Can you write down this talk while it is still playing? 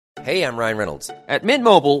Hey, I'm Ryan Reynolds. At Mint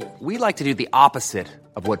Mobile, we like to do the opposite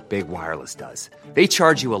of what Big Wireless does. They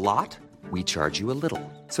charge you a lot, we charge you a little.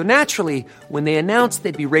 So naturally, when they announced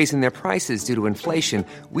they'd be raising their prices due to inflation,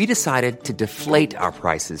 we decided to deflate our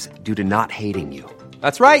prices due to not hating you.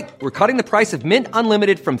 That's right. We're cutting the price of Mint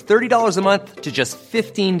Unlimited from $30 a month to just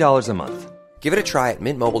 $15 a month. Give it a try at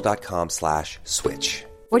mintmobile.com/switch.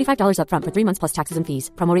 $45 up front for 3 months plus taxes and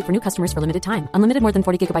fees. Promo rate for new customers for limited time. Unlimited more than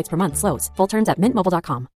 40 gigabytes per month. Slows full terms at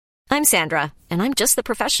mintmobile.com. I'm Sandra, and I'm just the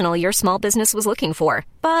professional your small business was looking for.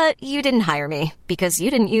 But you didn't hire me because you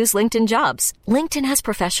didn't use LinkedIn Jobs. LinkedIn has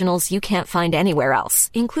professionals you can't find anywhere else,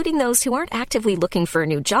 including those who aren't actively looking for a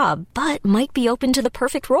new job, but might be open to the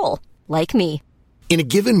perfect role, like me. In a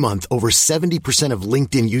given month, over 70% of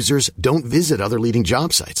LinkedIn users don't visit other leading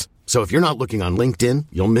job sites. So if you're not looking on LinkedIn,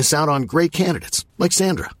 you'll miss out on great candidates like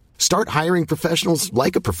Sandra. Start hiring professionals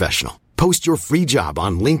like a professional. Post your free job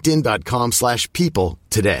on linkedin.com/people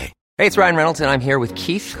today. Hey, it's Ryan Reynolds, and I'm here with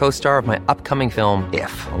Keith, co-star of my upcoming film,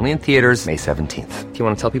 If, only in theaters May 17th. Do you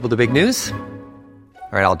want to tell people the big news?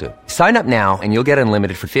 All right, I'll do it. Sign up now and you'll get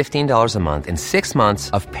unlimited for $15 a month and 6 months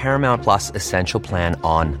of Paramount Plus Essential Plan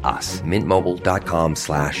on us.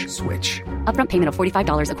 MintMobile.com/switch. Upfront payment of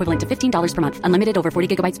 $45 equivalent to $15 per month. Unlimited over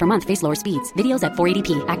 40 gigabytes per month. Face lower speeds. Videos at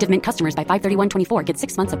 480p. Active Mint customers by 531.24 get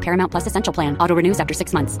 6 months of Paramount Plus Essential Plan. Auto renews after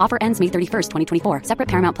 6 months. Offer ends May 31st, 2024. Separate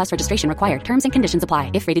Paramount Plus registration required. Terms and conditions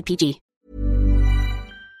apply if rated PG.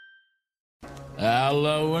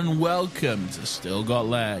 Hello and welcome to Still Got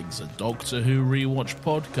Legs, a Doctor Who rewatch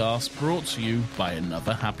podcast brought to you by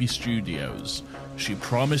Another Happy Studios. She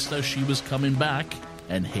promised us she was coming back,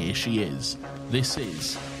 and here she is. This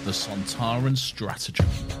is the Sontaran Stratagem.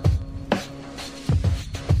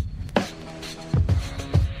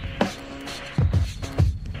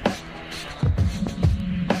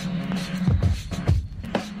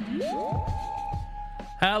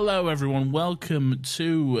 Hello, everyone. Welcome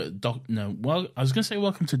to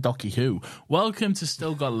welcome to Docky Who. Welcome to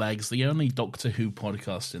Still Got Legs, the only Doctor Who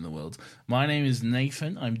podcast in the world. My name is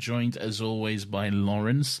Nathan. I'm joined, as always, by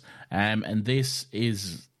Lawrence, and this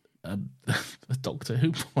is a Doctor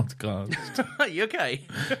Who podcast. Are you okay?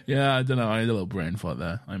 Yeah, I don't know. I had a little brain fart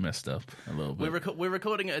there. I messed up a little bit. We're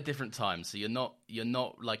recording at a different time, so you're not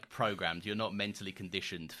like programmed. You're not mentally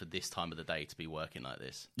conditioned for this time of the day to be working like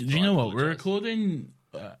this. Do you know what? We're recording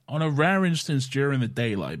on a rare instance during the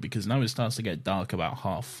daylight because now it starts to get dark about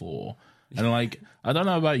 4:30. And like, I don't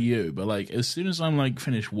know about you, but like, as soon as I'm like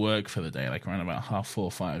finished work for the day, like around about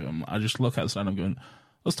 4:30, 5, I just look outside and I'm going,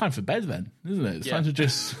 well, it's time for bed then, isn't it? It's time to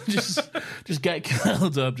just get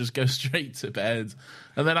curled up, just go straight to bed.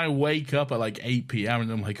 And then I wake up at like 8 p.m.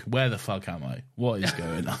 and I'm like, where the fuck am I? What is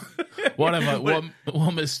going on?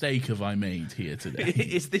 What mistake have I made here today?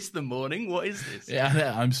 Is this the morning? What is this?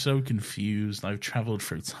 Yeah, I'm so confused. I've traveled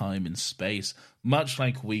through time and space, much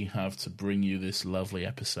like we have to bring you this lovely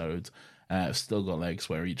episode of Still Got Legs,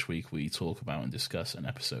 where each week we talk about and discuss an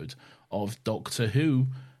episode of Doctor Who.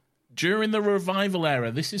 During the revival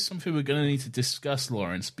era, this is something we're going to need to discuss,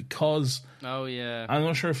 Lawrence, because I'm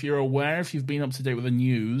not sure if you're aware, if you've been up to date with the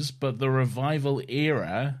news, but the revival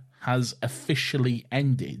era has officially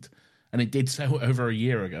ended. And it did so over a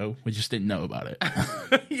year ago. We just didn't know about it.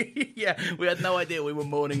 Yeah, we had no idea we were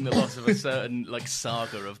mourning the loss of a certain like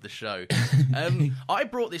saga of the show. I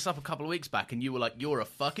brought this up a couple of weeks back, and you were like, "You're a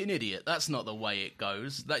fucking idiot. That's not the way it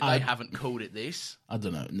goes. They haven't called it this." I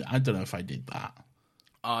don't know if I did that.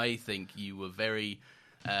 I think you were very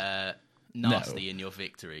nasty in your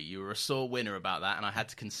victory. You were a sore winner about that, and I had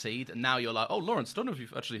to concede. And now you're like, oh, Lawrence, don't know if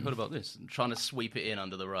you've actually heard about this. I'm trying to sweep it in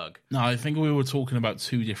under the rug. No, I think we were talking about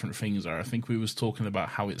two different things there. I think we was talking about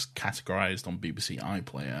how it's categorized on BBC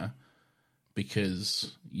iPlayer,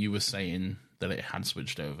 because you were saying that it had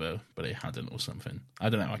switched over, but it hadn't or something. I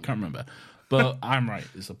don't know. I can't remember. But I'm right,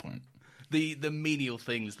 is the point. The menial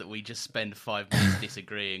things that we just spend 5 minutes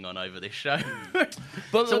disagreeing on over this show. but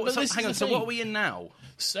hang on. So what are we in now?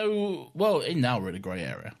 So now we're in a grey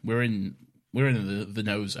area. We're in the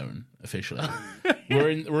no zone officially.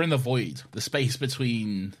 we're in the void, the space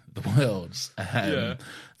between the worlds,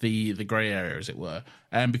 the grey area, as it were.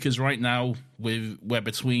 Because right now we're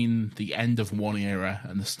between the end of one era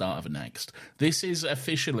and the start of the next. This is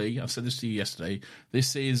officially, I said this to you yesterday.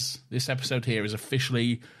 This episode here is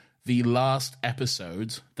officially the last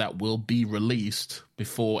episode that will be released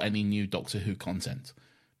before any new Doctor Who content.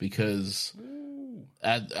 Because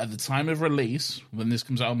at the time of release, when this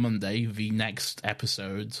comes out on Monday, the next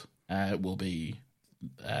episode will be...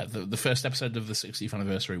 the first episode of the 60th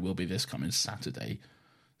anniversary will be this coming Saturday.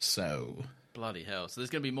 So... Bloody hell. So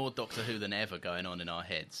there's going to be more Doctor Who than ever going on in our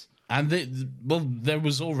heads. And there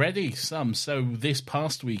was already some. So this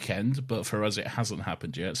past weekend, but for us it hasn't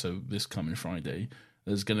happened yet, so this coming Friday,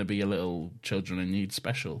 there's going to be a little Children in Need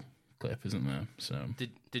special clip, isn't there? So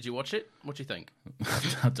Did you watch it? What do you think?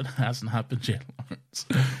 I don't know, it hasn't happened yet, Lawrence.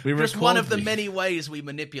 Just one of the many ways we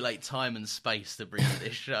manipulate time and space to bring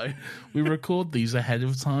this show. We record these ahead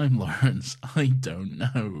of time, Lawrence. I don't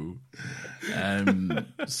know.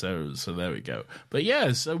 So there we go. But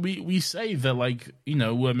yeah, so we say that, like, you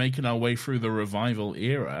know, we're making our way through the revival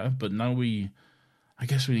era, but now I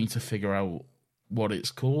guess we need to figure out what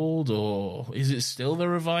it's called, or is it still the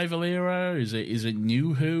revival era? Is it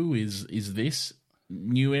New Who? Is this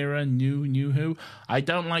new era, new Who? I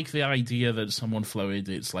don't like the idea that someone floated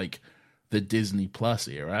it's like the Disney Plus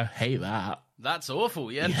era. Hate that. That's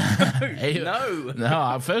awful, yeah.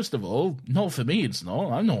 No, first of all, not for me, it's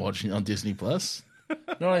not. I'm not watching it on Disney Plus.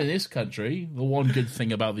 Not in this country. The one good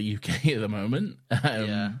thing about the UK at the moment.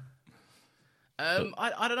 I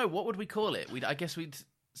don't know, what would we call it? I guess we'd...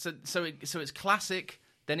 So it's classic.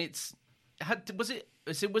 Then was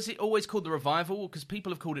it always called the revival? Because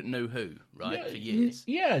people have called it New Who, right, for years.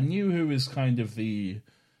 Yeah, New Who is kind of the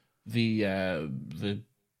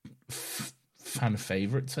fan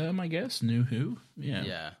favorite term, I guess. New Who, yeah.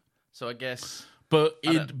 Yeah. So I guess, but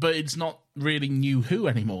it's not really New Who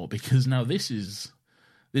anymore, because now this is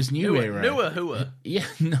this new era. Newer Whoer. Yeah,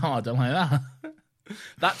 no, I don't like that.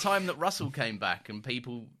 That time that Russell came back and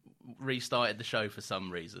people restarted the show for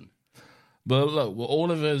some reason. But look,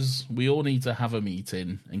 all of us, we all need to have a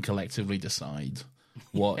meeting and collectively decide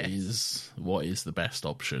what is the best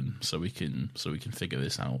option, so we can figure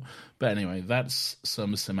this out. But anyway, that's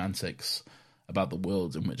some semantics about the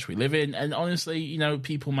world in which we live in. And honestly, you know,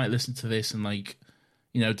 people might listen to this and, like,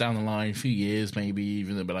 you know, down the line, a few years maybe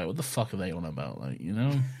even, they'll be like, what the fuck are they on about? Like, you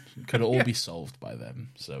know, could it all be solved by then?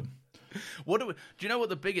 So do you know what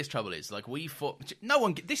the biggest trouble is? Like, no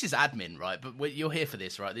one. This is admin, right? But you're here for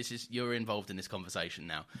this, right? You're involved in this conversation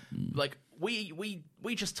now. Like, we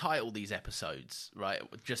just title these episodes, right?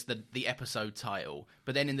 Just the episode title,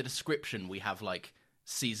 but then in the description we have, like,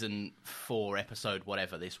 season 4 episode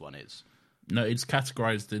whatever this one is. No, it's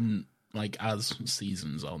categorized in, like, as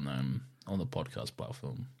seasons on the podcast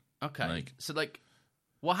platform. Okay, so, like,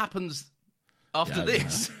 what happens after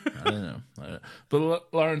this? I don't know.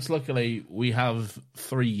 But Lawrence, luckily, we have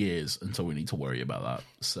 3 years until we need to worry about that.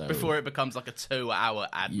 So before it becomes like a 2-hour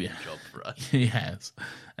admin job for us. Yes.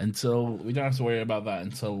 Until we don't have to worry about that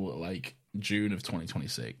until, like, June of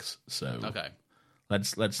 2026. So okay,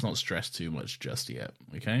 let's not stress too much just yet.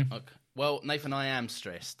 Okay. Well, Nathan, I am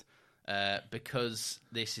stressed because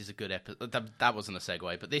this is a good episode. That wasn't a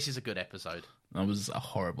segue, but this is a good episode. That was a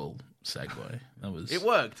horrible segue. It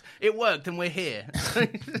worked. It worked, and we're here.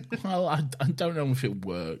 Well, I don't know if it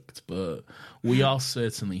worked, but we are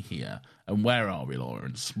certainly here. And where are we,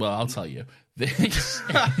 Lawrence? Well, I'll tell you. This...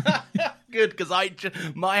 Good, because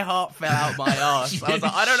my heart fell out my arse. I was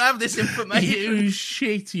like, I don't have this information. You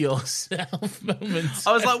shit yourself moments.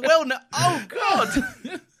 I was like, well, no. Oh,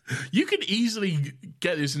 God. You can easily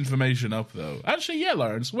get this information up, though. Actually, yeah,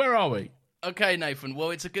 Lawrence, where are we? Okay, Nathan. Well,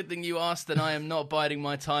 it's a good thing you asked, and I am not biding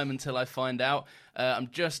my time until I find out. I'm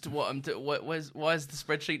just why is the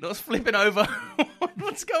spreadsheet not flipping over?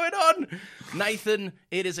 What's going on, Nathan?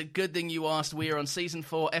 It is a good thing you asked. We are on season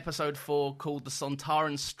 4, episode 4, called "The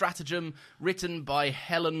Sontaran Stratagem," written by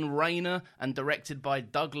Helen Rayner and directed by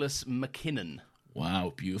Douglas McKinnon.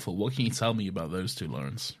 Wow, beautiful. What can you tell me about those two,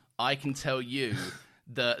 Lawrence? I can tell you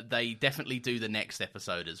that they definitely do the next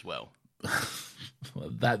episode as well.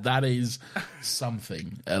 Well, that is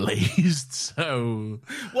something, at least. So,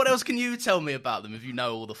 what else can you tell me about them if you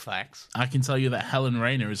know all the facts? I can tell you that Helen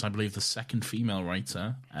Rayner is, I believe, the second female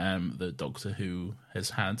writer that Doctor Who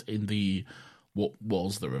has had in what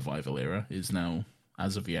was the revival era, is now,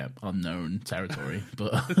 as of yet, unknown territory.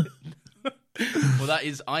 But well,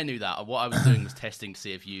 I knew that. What I was doing was testing to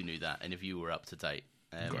see if you knew that and if you were up to date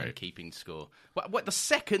and keeping score. What the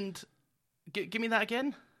second? Give me that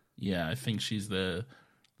again. Yeah, I think she's the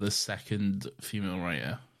second female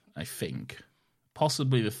writer. I think,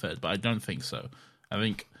 possibly the third, but I don't think so. I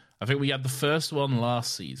think we had the first one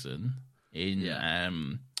last season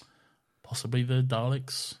in possibly the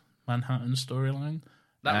Daleks Manhattan storyline.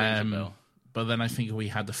 That rings a bell. But then I think we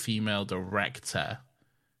had the female director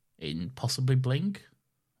in possibly Blink.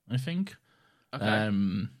 I think. Okay.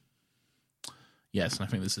 Yes, and I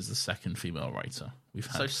think this is the second female writer we've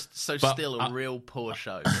had. So still a real poor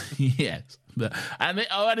show. Yes.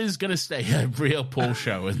 It is going to stay a real poor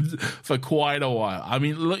show for quite a while. I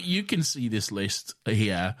mean, look, you can see this list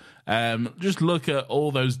here. Just look at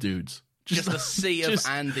all those dudes. Just a sea of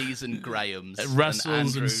Andys and Grahams.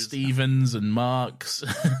 Russells and Stevens and Marks.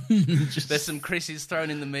 There's some Chris's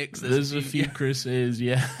thrown in the mix. There's a few Chris's,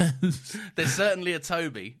 yes. There's certainly a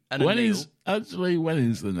Toby and a Neil. When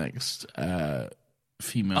is the next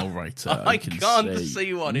female writer? I can't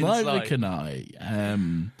see one in sight. Neither can I.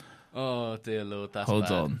 Oh, dear Lord, that's Hold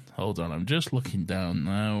bad. on. I'm just looking down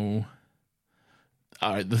now.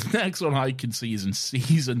 All right, the next one I can see is in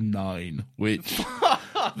season 9, which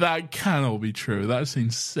that cannot be true. That's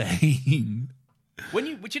insane.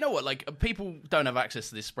 But you know what? Like, people don't have access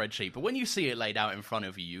to this spreadsheet, but when you see it laid out in front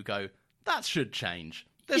of you, you go, that should change.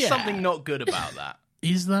 There's something not good about that.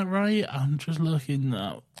 Is that right? I'm just looking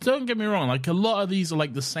now. Don't get me wrong. Like, a lot of these are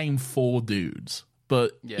like the same 4 dudes,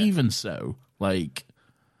 but even so, like.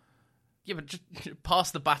 Yeah, but just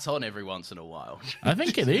pass the baton every once in a while. I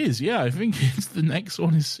think it is, yeah. I think it's the next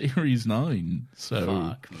one is Series 9. So,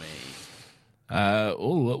 fuck me.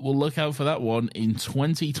 We'll look out for that one in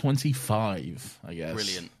 2025, I guess.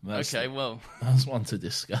 Brilliant. That's one to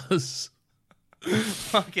discuss.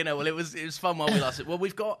 Fucking hell, well, it was fun while we lasted. Well,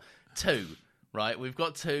 we've got 2, right? We've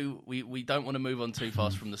got 2. We don't want to move on too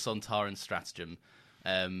fast from the Sontaran Stratagem.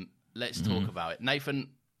 Let's talk about it. Nathan,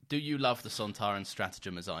 do you love the Sontaran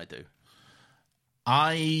Stratagem as I do?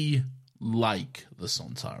 I like the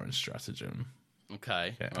Sontaran Stratagem.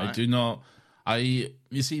 Okay. Right. I do not.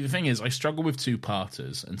 You see, the thing is, I struggle with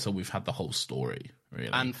 2-parters until we've had the whole story,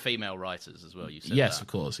 really. And female writers as well, you said. Yes, that. of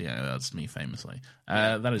course. Yeah, that's me famously.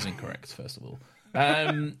 That is incorrect, first of all.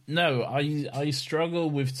 No, I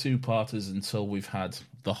struggle with 2-parters until we've had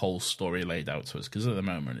the whole story laid out to us, because at the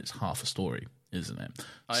moment it's half a story, isn't it?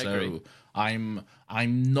 I agree. I'm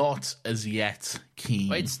not as yet keen.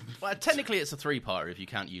 Well, technically it's a 3-parter if you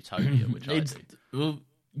count Utopia, which I do. Well,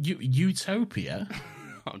 Utopia?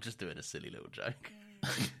 I'm just doing a silly little joke.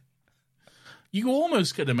 You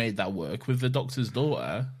almost could have made that work with the Doctor's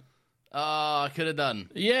daughter. Oh, I could have done.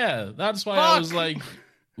 Yeah, that's why I was like,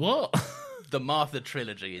 what? The Martha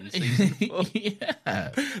trilogy in season 4.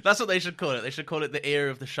 Yeah. That's what they should call it. They should call it the era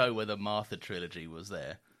of the show where the Martha trilogy was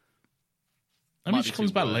there. I mean, she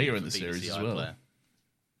comes back later in the series as well.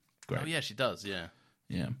 Great. Oh, yeah, she does, yeah.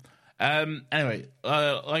 Yeah. Anyway,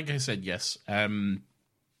 like I said, yes.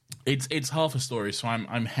 It's half a story, so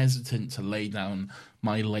I'm hesitant to lay down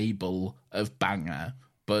my label of banger,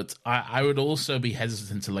 but I would also be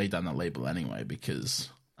hesitant to lay down that label anyway, because,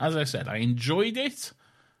 as I said, I enjoyed it.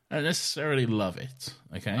 I don't necessarily love it,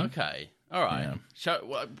 okay? Okay, all right. Yeah.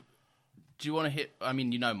 Do you want to hit... I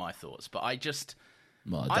mean, you know my thoughts, but I just...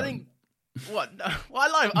 Well, I think... What? No, well,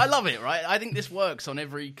 I love it, right? I think this works on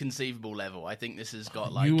every conceivable level. I think this has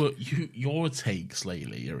got like your takes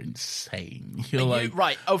lately are insane.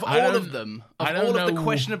 Right, of all of them, of all of the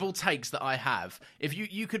questionable takes that I have, if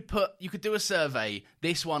you could do a survey,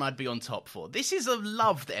 this one I'd be on top for. This is a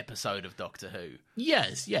loved episode of Doctor Who.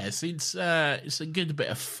 Yes, it's a good bit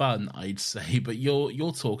of fun, I'd say. But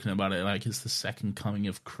you're talking about it like it's the second coming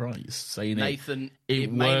of Christ, saying Nathan,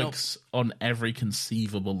 it works on every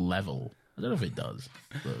conceivable level. I don't know if it does.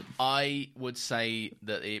 But... I would say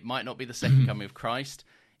that it might not be the second coming of Christ.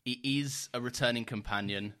 It is a returning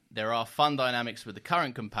companion. There are fun dynamics with the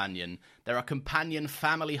current companion. There are companion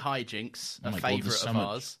family hijinks, a favourite of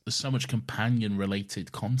ours. There's so much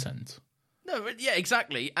companion-related content. No, yeah,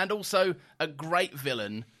 exactly. And also a great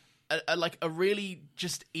villain, like a really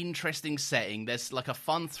just interesting setting. There's like a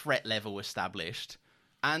fun threat level established.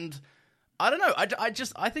 And... I don't know.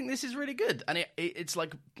 I think this is really good, and it's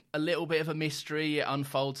like a little bit of a mystery. It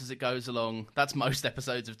unfolds as it goes along. That's most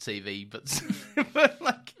episodes of TV, but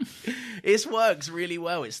like it works really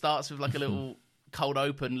well. It starts with like a little cold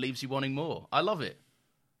open, leaves you wanting more. I love it.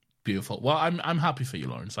 Beautiful. Well, I'm happy for you,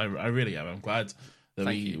 Lawrence. I really am. I'm glad that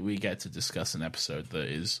we get to discuss an episode that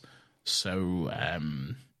is so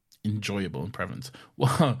enjoyable and prevalent.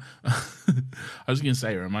 Well, I was going to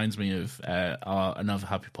say, it reminds me of another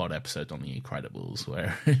Happy Pod episode on The Incredibles,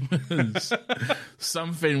 where it was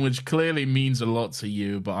something which clearly means a lot to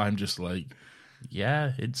you, but I'm just like,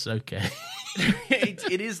 yeah, it's okay.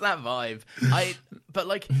 it is that vibe. But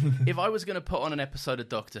like, if I was going to put on an episode of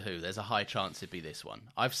Doctor Who, there's a high chance it'd be this one.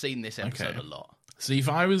 I've seen this episode a lot. See, if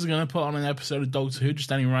I was going to put on an episode of Doctor Who,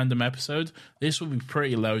 just any random episode, this would be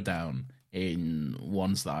pretty low down in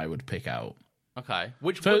ones that I would pick out. Okay.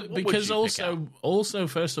 Because also,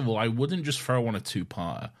 first of all, I wouldn't just throw on a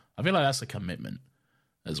 2-parter. I feel like that's a commitment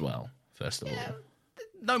as well, first of all.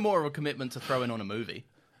 No more of a commitment to throwing on a movie.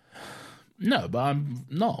 No, but I'm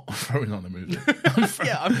not throwing on a movie. I'm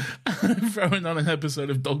throwing on an episode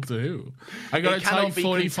of Doctor Who. I got it cannot be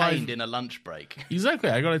contained in a lunch break. Exactly.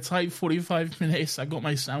 I got a tight 45 minutes. I got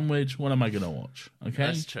my sandwich. What am I going to watch? Okay,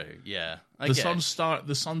 that's true. Yeah, the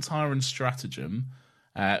Sontaran Stratagem,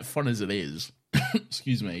 fun as it is,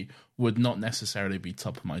 excuse me, would not necessarily be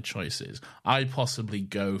top of my choices. I'd possibly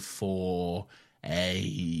go for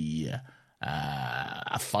a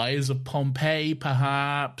Fires of Pompeii,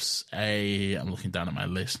 perhaps. I'm looking down at my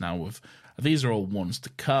list now. These are all ones to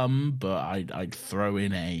come, but I'd throw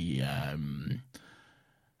in a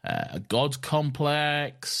God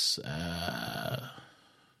Complex.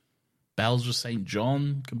 Bells of St.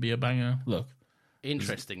 John can be a banger. Look,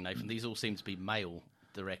 interesting, Nathan. These all seem to be male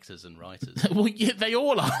directors and writers. Well, yeah, they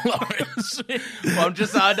all are, Lawrence. Well, I'm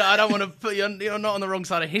just, I don't want to put you're not on the wrong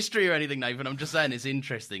side of history or anything, Nathan. I'm just saying it's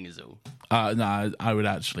interesting, is all. No, I would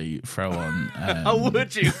actually throw on. Oh,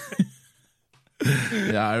 would you?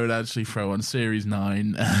 Yeah, I would actually throw on Series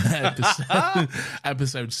 9,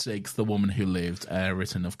 Episode 6, The Woman Who Lived,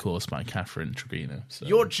 written, of course, by Catherine Tregenna. So.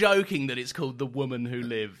 You're joking that it's called The Woman Who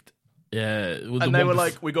Lived. Yeah. Well, and they were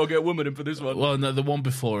like, we got to get a woman in for this one. Well, no, the one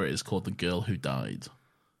before it is called The Girl Who Died.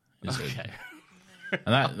 Okay.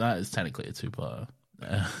 And that is technically a two-parter.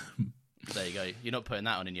 There you go. You're not putting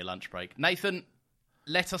that on in your lunch break. Nathan,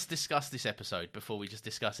 let us discuss this episode before we just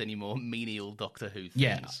discuss any more menial Doctor Who things.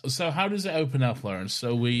 Yeah. So how does it open up, Lawrence?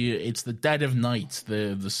 So it's the dead of night.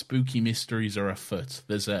 The spooky mysteries are afoot.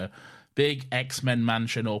 There's a big X-Men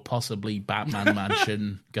mansion or possibly Batman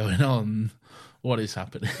mansion going on. What is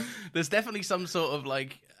happening? There's definitely some sort of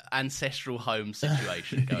like ancestral home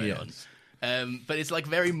situation going on. But it's like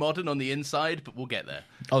very modern on the inside, but we'll get there.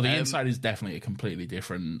 Oh, the inside is definitely a completely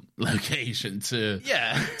different location to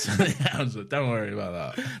the house. Don't worry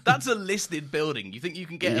about that. That's a listed building. You think you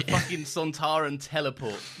can get a fucking Sontaran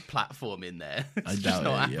teleport platform in there? It's just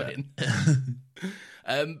not happening.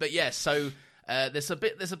 But yeah, so there's a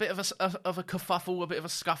bit of a kerfuffle, a bit of a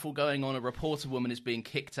scuffle going on. A reporter woman is being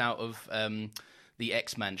kicked out of the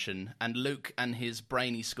X Mansion, and Luke and his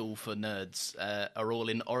brainy school for nerds are all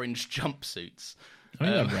in orange jumpsuits. I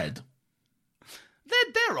mean, they're red.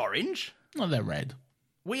 They're orange. No, they're red.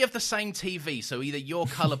 We have the same TV, so either you're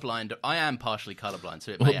colourblind or I am partially colourblind,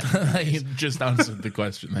 so it may have. You just answered the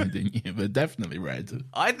question then, didn't you? They're definitely red.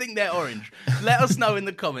 I think they're orange. Let us know in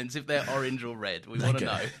the comments if they're orange or red. We want to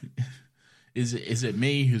know. Is it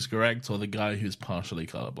me who's correct or the guy who's partially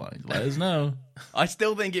colourblind? Let us know. I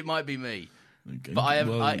still think it might be me. Okay. But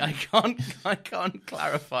I can't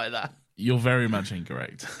clarify that. You're very much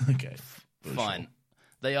incorrect. Okay, fine. Sure.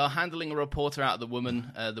 They are handling a reporter out of the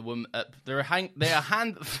woman.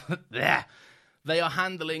 They are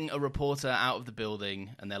handling a reporter out of the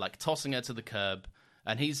building, and they're like tossing her to the curb.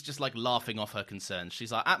 And he's just like laughing off her concerns.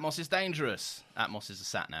 She's like, "Atmos is dangerous." Atmos is a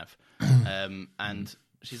sat nav, and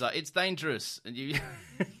she's like, "It's dangerous," and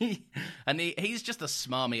he's just a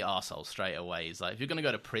smarmy arsehole straight away. He's like, "If you're going to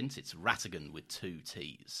go to print, it's Rattigan with 2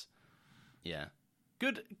 T's." Yeah,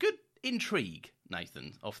 good intrigue,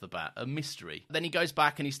 Nathan, off the bat, a mystery. Then he goes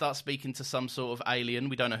back and he starts speaking to some sort of alien.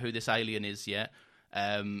 We don't know who this alien is yet,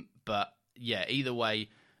 but yeah, either way,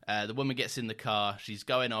 the woman gets in the car. She's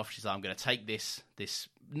going off. She's like, "I'm going to take this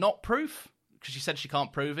not proof," because she said she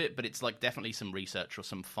can't prove it, but it's like definitely some research or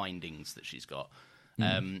some findings that she's got.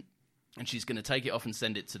 And she's going to take it off and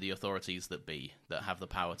send it to the authorities that have the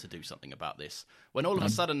power to do something about this. When all of a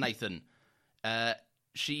sudden, Nathan,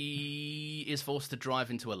 she is forced to drive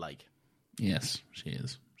into a lake. Yes, she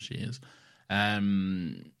is.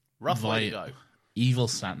 Rough way to go. Evil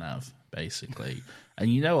sat-nav, basically.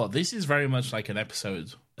 And you know what? This is very much like an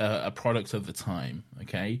episode, a product of the time,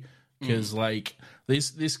 okay? Because, like,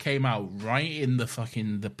 this came out right in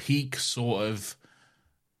the peak sort of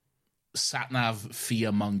sat-nav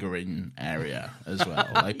fear-mongering area as well.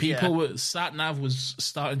 Like, sat-nav was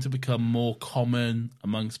starting to become more common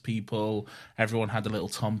amongst people. Everyone had a little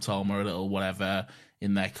TomTom or a little whatever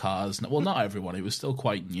in their cars. Well, not everyone. It was still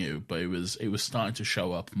quite new, but it was starting to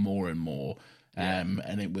show up more and more.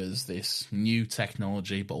 And it was this new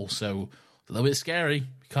technology, but also a little bit scary.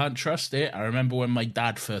 You can't trust it. I remember when my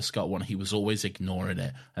dad first got one, he was always ignoring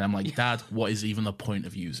it. And I'm like, "Dad, what is even the point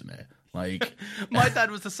of using it?" Like, my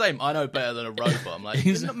dad was the same. I know better than a robot. I'm like,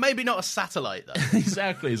 maybe not a satellite, though.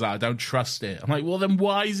 Exactly. He's like, "I don't trust it." I'm like, well, then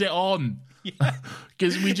why is it on?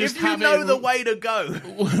 Because we just if you know the way to go.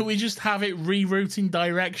 We just have it rerouting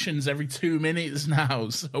directions every 2 minutes now.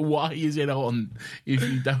 So why is it on if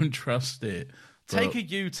you don't trust it? Take a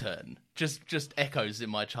U-turn. Just echoes in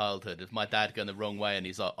my childhood of my dad going the wrong way, and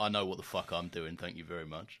he's like, "I know what the fuck I'm doing. Thank you very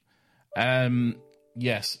much."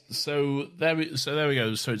 Yes, so there we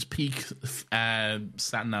go. So it's peak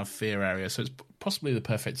sat-nav fear area. So it's possibly the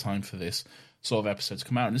perfect time for this sort of episode to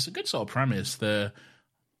come out, and it's a good sort of premise, the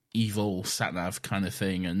evil sat-nav kind of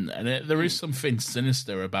thing, and there is something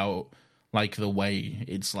sinister about like the way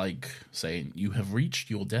it's like saying you have reached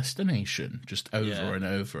your destination just over and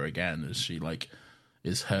over again as she like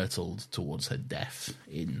is hurtled towards her death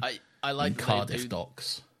in Cardiff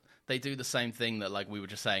docks. They do the same thing that, like we were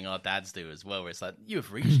just saying, our dads do as well, where it's like, you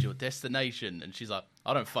have reached your destination. And she's like,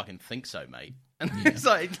 I don't fucking think so, mate. And it's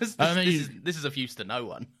like, this is of use to no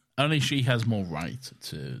one. Only she has more right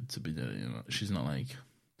to be doing it. She's not like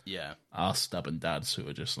our stubborn dads who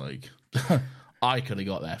are just like, I could have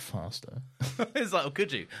got there faster. It's like, oh,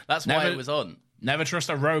 could you? That's why it was on. Never trust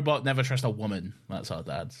a robot, never trust a woman. That's our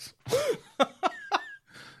dads.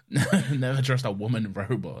 Never trust a woman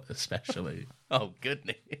robot, especially. Oh,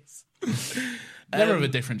 goodness. They're of a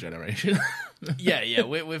different generation. yeah,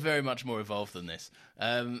 we're very much more evolved than this.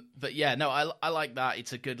 But yeah, no, I like that.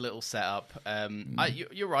 It's a good little setup.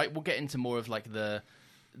 You're right. We'll get into more of like the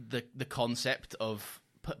concept of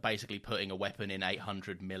basically putting a weapon in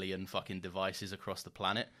 800 million fucking devices across the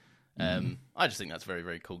planet. I just think that's very,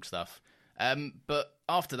 very cool stuff. But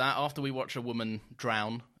after that, after we watch a woman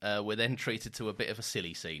drown, we're then treated to a bit of a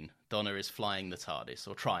silly scene. Donna is flying the TARDIS,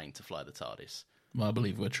 or trying to fly the TARDIS. Well, I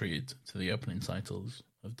believe we're treated to the opening titles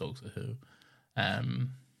of Doctor Who.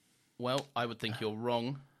 Well, I would think you're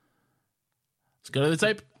wrong. Let's go to the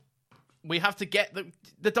tape. We have to get...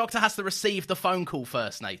 The Doctor has to receive the phone call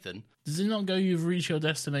first, Nathan. Does it not go, you've reached your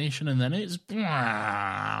destination, and then it's...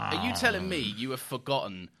 Are you telling me you have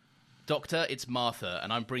forgotten... Doctor, it's Martha,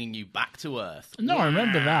 and I'm bringing you back to Earth. No, I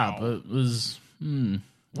remember that, but it was... When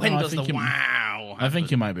does the wow happen? I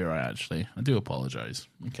think you might be right, actually. I do apologise.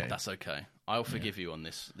 Okay. That's okay. I'll forgive you on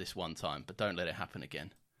this one time, but don't let it happen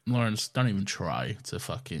again. Lawrence, don't even try to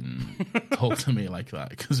fucking talk to me like that,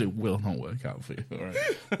 because it will not work out for you, all right?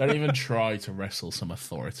 Don't even try to wrestle some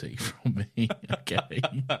authority from me, okay?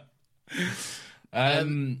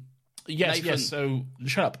 Yes, so...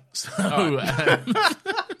 Shut up.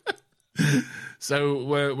 So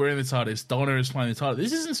we're in the TARDIS. Donna is flying the TARDIS.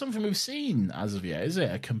 This isn't something we've seen as of yet, is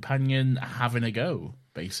it? A companion having a go,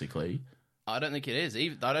 basically. I don't think it is. I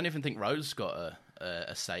don't even think Rose got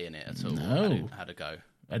a say in it at all. No. Had a go.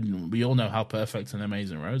 And we all know how perfect and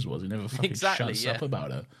amazing Rose was. He never fucking shuts up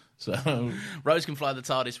about her. So Rose can fly the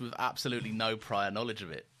TARDIS with absolutely no prior knowledge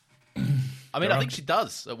of it. I mean, I think she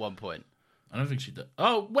does at one point. I don't think she does.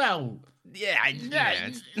 Oh, well. Yeah.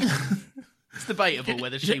 It's debatable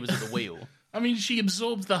whether she was at the wheel. I mean, she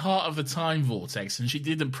absorbed the heart of the time vortex, and she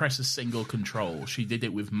didn't press a single control. She did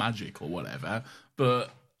it with magic or whatever, but...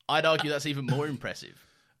 I'd argue that's even more impressive.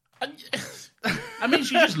 I mean,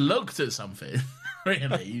 she just looked at something,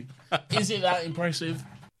 really. Is it that impressive?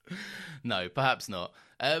 No, perhaps not.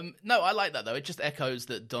 No, I like that, though. It just echoes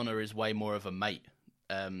that Donna is way more of a mate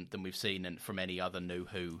than we've seen from any other New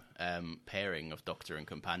Who pairing of Doctor and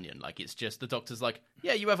companion. Like, it's just the Doctor's like,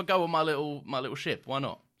 yeah, you have a go on my little ship. Why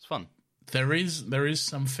not? It's fun. There is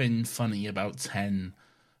something funny about 10,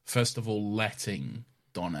 first of all, letting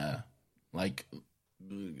Donna, like,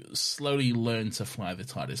 slowly learn to fly the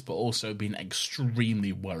TARDIS, but also being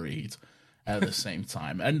extremely worried at the same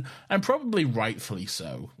time. And probably rightfully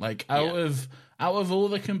so. Like, out of all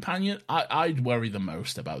the companions, I'd worry the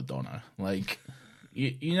most about Donna. Like,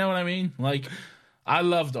 you know what I mean? Like, I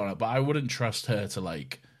love Donna, but I wouldn't trust her to,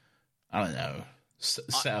 like, I don't know,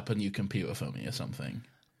 set up a new computer for me or something.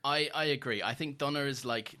 I agree. I think Donna is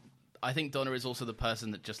also the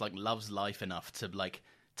person that just like loves life enough to like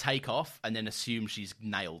take off and then assume she's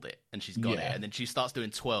nailed it and she's got it, and then she starts doing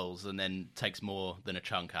twirls and then takes more than a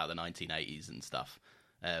chunk out of the 1980s and stuff.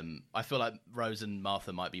 I feel like Rose and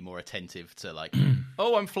Martha might be more attentive to like,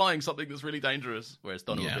 oh, I'm flying something that's really dangerous, whereas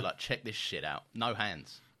Donna would be like, check this shit out, no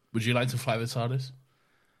hands. Would you like to fly the TARDIS?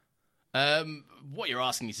 What you're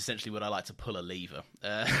asking is essentially would I like to pull a lever.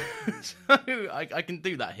 So I can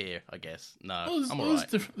do that here, I guess. No, I'm all right.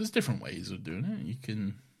 There's different ways of doing it. You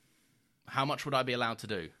can... How much would I be allowed to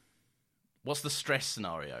do? What's the stress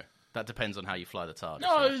scenario? That depends on how you fly the TARDIS.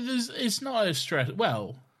 No, right? it's not a stress...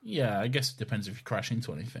 Well, yeah, I guess it depends if you crash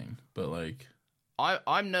into anything, but like...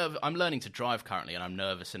 I'm learning to drive currently, and I'm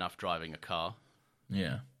nervous enough driving a car.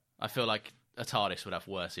 Yeah. I feel like a TARDIS would have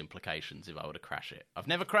worse implications if I were to crash it. I've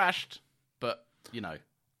never crashed, but, you know.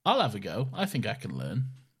 I'll have a go. I think I can learn.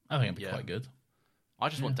 I think I'd be quite good. I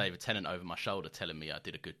just want David Tennant over my shoulder telling me I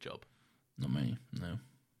did a good job. Not me, no.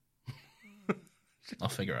 I'll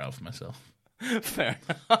figure it out for myself. Fair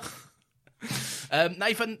enough.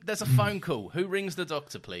 Nathan, there's a phone call. Who rings the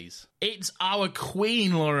doctor, please? It's our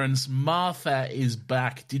queen, Lawrence. Martha is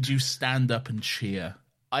back. Did you stand up and cheer?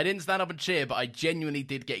 I didn't stand up and cheer, but I genuinely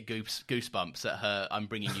did get goosebumps at her. I'm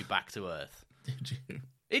bringing you back to Earth. Did you?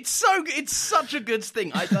 It's such a good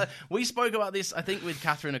thing. We spoke about this, I think, with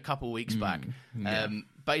Catherine a couple of weeks back. Yeah.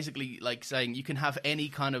 Basically, like saying you can have any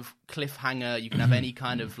kind of cliffhanger, you can have any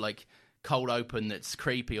kind of like cold open that's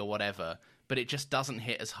creepy or whatever, but it just doesn't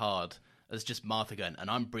hit as hard as just Martha going, and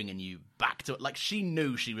I'm bringing you back to it. Like, she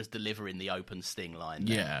knew she was delivering the open sting line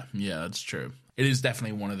there. Yeah, that's true. It is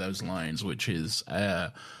definitely one of those lines which is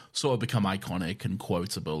sort of become iconic and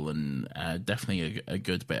quotable, and definitely a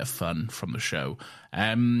good bit of fun from the show.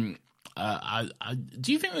 Do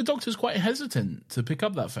you think the Doctor's quite hesitant to pick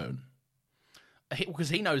up that phone? Because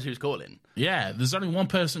he knows who's calling. Yeah, there's only one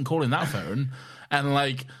person calling that phone, and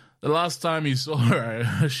like the last time he saw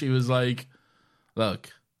her, she was like, "Look,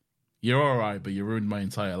 you're all right, but you ruined my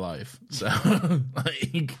entire life. So,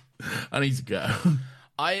 like, I need to go."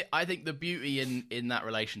 I think the beauty in that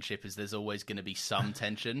relationship is there's always going to be some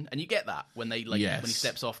tension, and you get that when when he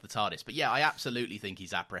steps off the TARDIS. But yeah, I absolutely think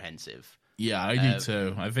he's apprehensive. Yeah, I do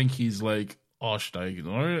too. I think he's like, "Oh, should I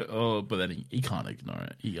ignore it?" Oh, but then he can't ignore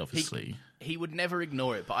it. He obviously he would never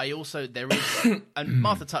ignore it. But I also there is, and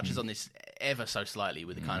Martha touches on this ever so slightly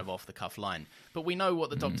with a kind of off the cuff line. But we know what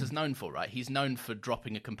the Doctor's known for, right? He's known for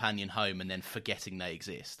dropping a companion home and then forgetting they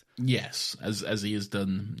exist. Yes, as he has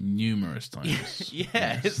done numerous times.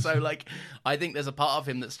 Yes. So like, I think there's a part of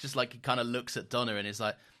him that's just like, he kind of looks at Donna and is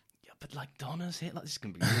like, yeah, but like Donna's here, like this is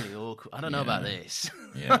gonna be really awkward. I don't know about this.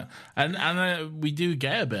 Yeah, and we do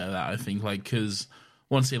get a bit of that, I think, like, because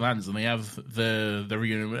once he lands and they have the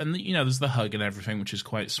reunion, and you know, there's the hug and everything, which is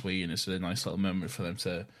quite sweet, and it's a nice little moment for them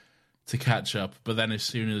to catch up. But then as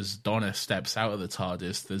soon as Donna steps out of the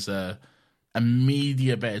TARDIS, there's a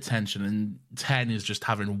immediate bit of tension, and 10 is just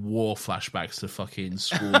having war flashbacks to fucking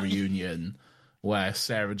school reunion where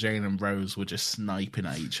Sarah Jane and Rose were just sniping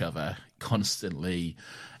at each other constantly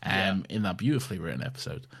in that beautifully written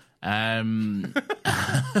episode. And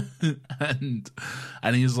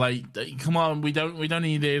he's like, "Come on, we don't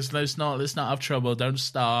need this. Let's not have trouble. Don't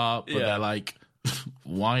start." But they're like,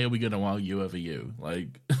 "Why are we going to argue over you?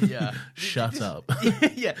 Like, shut up."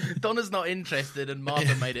 Yeah, Donna's not interested, and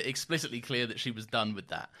Martha made it explicitly clear that she was done with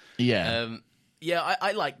that. Yeah.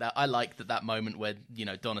 I like that. I like that moment where, you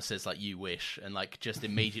know, Donna says, like, "You wish," and, like, just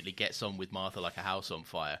immediately gets on with Martha like a house on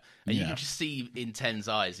fire. And you can just see in Ten's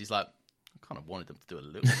eyes, he's like, I kind of wanted them to do a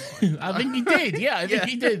little more. I think he did. Yeah, I think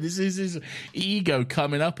he did. This is his ego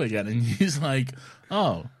coming up again, and he's like,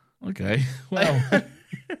 "Oh, okay, well."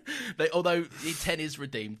 Although 10 is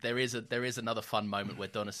redeemed, there is another fun moment where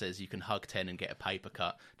Donna says you can hug 10 and get a paper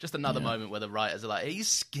cut. Just another moment where the writers are like, "He's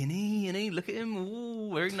skinny, and look at him,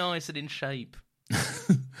 ooh, very nice and in shape."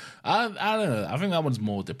 I don't know. I think that one's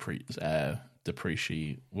more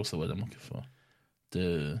depreciate. What's the word I'm looking for?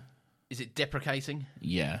 Is it deprecating?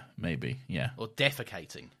 Yeah, maybe. Yeah. Or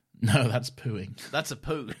defecating? No, that's pooing. That's a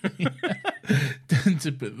poo.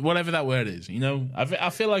 Whatever that word is, you know. I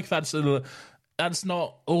feel like that's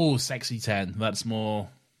not sexy 10. That's more.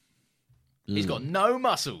 He's got no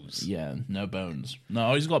muscles. Yeah, no bones.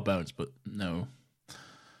 No, he's got bones, but no.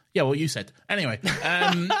 Yeah, well, you said. Anyway,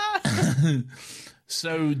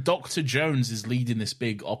 so Dr. Jones is leading this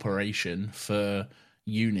big operation for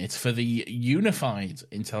the Unified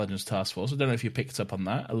Intelligence Task Force. I don't know if you picked up on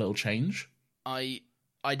that, a little change. I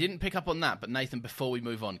didn't pick up on that, but Nathan, before we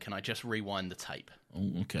move on, can I just rewind the tape?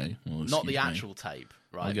 Oh, okay. Well, not the actual tape,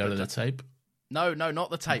 right? I'll go to the tape. No, not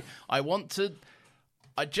the tape. I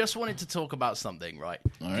just wanted to talk about something, right?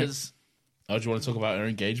 All right. Do you want to talk about our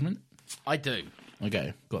engagement? I do.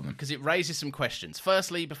 Okay, got them. Because it raises some questions.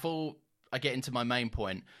 Firstly, before I get into my main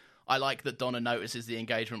point, I like that Donna notices the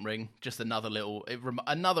engagement ring. Just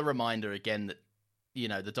another reminder again that, you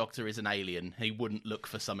know, the Doctor is an alien. He wouldn't look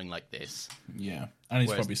for something like this. Yeah, and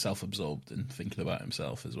he's probably self-absorbed and thinking about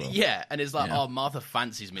himself as well. Yeah, and it's like, "Oh, Martha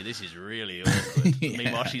fancies me. This is really awkward."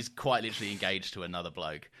 Meanwhile, she's quite literally engaged to another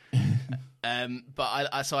bloke. But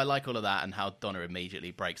I like all of that and how Donna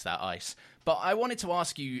immediately breaks that ice. But I wanted to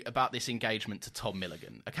ask you about this engagement to Tom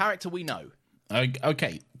Milligan, a character we know.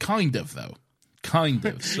 Okay, kind of though, kind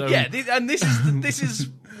of. So yeah, and this is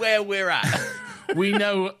where we're at. We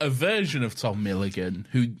know a version of Tom Milligan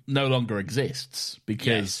who no longer exists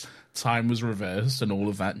because time was reversed and all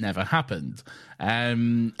of that never happened.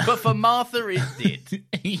 But for Martha, it did.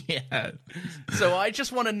 Yeah. So I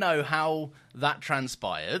just want to know how that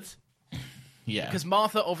transpired. Yeah. Because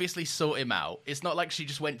Martha obviously sought him out. It's not like she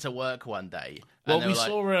just went to work one day. Well,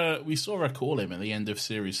 we saw her call him at the end of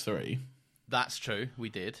Series 3. That's true. We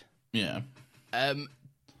did. Yeah.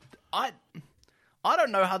 I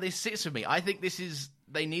don't know how this sits with me. I think this is...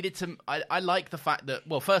 They needed to... I like the fact that...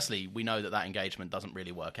 Well, firstly, we know that engagement doesn't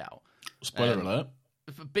really work out. Spoiler alert.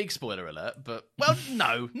 Big spoiler alert, but... Well,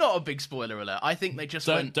 no, not a big spoiler alert. I think they just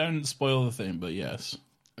Don't spoil the thing, but yes.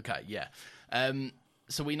 Okay, yeah.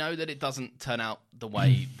 So we know that it doesn't turn out the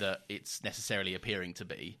way that it's necessarily appearing to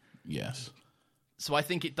be. Yes. So I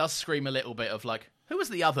think it does scream a little bit of like, who was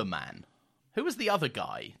the other man? Who was the other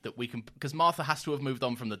guy that we can... Because Martha has to have moved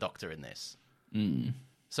on from the Doctor in this.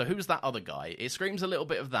 So who's that other guy? It screams a little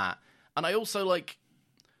bit of that. And I also, like...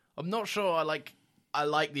 I'm not sure I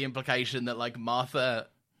like the implication that, like, Martha,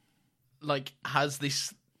 like, has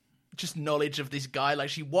this just knowledge of this guy. Like,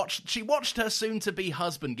 she watched her soon-to-be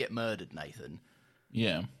husband get murdered, Nathan.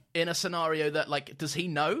 Yeah. In a scenario that, like, does he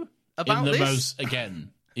know about this?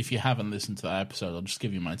 Again... If you haven't listened to that episode, I'll just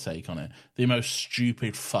give you my take on it. The most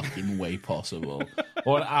stupid fucking way possible.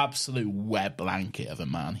 Or an absolute wet blanket of a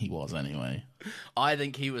man he was, anyway. I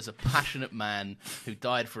think he was a passionate man who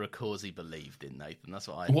died for a cause he believed in, Nathan. That's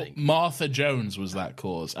what I think. Martha Jones was that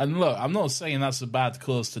cause. And look, I'm not saying that's a bad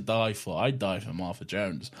cause to die for. I'd die for Martha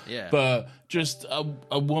Jones. Yeah. But just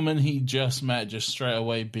a woman he just met, just straight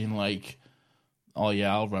away being like, oh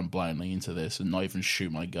yeah, I'll run blindly into this and not even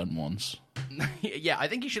shoot my gun once. Yeah, I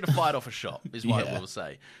think he should have fired off a shot, is what I will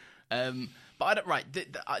say. But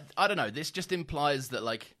I don't know. This just implies that,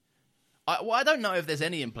 like... I don't know if there's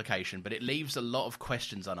any implication, but it leaves a lot of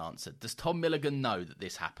questions unanswered. Does Tom Milligan know that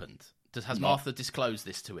this happened? Has Martha disclosed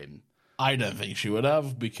this to him? I don't think she would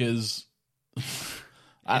have, because...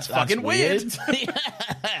 It's fucking weird.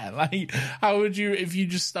 Yeah, like, how would you... If you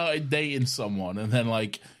just started dating someone and then,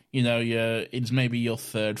 like, you know, it's maybe your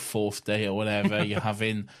third, fourth day or whatever, you're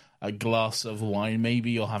having... a glass of wine,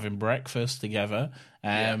 maybe you're having breakfast together,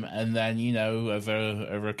 and then, you know,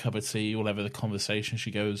 over a cup of tea, whatever the conversation,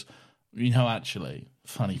 she goes, you know, actually,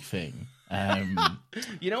 funny thing.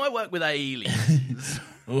 You know, I work with aliens.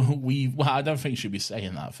 I don't think she'd be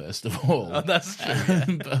saying that, first of all. Oh, that's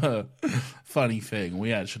true. But, funny thing,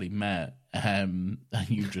 we actually met, and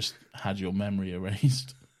you just had your memory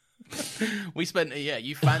erased. We spent,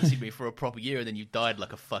 you fancied me for a proper year, and then you died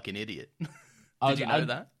like a fucking idiot. Did you know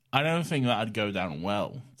that? I don't think that'd go down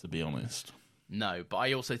well, to be honest. No, but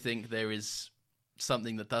I also think there is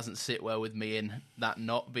something that doesn't sit well with me in that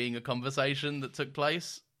not being a conversation that took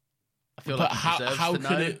place. I feel like he deserves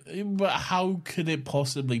to know. But how could it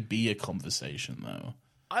possibly be a conversation, though?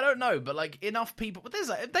 I don't know, but like enough people, but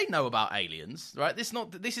they know about aliens, right? This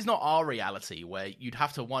is not our reality where you'd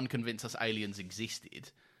have to convince us aliens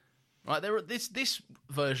existed. Right, this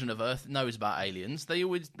version of Earth knows about aliens. They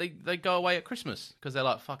go away at Christmas because they're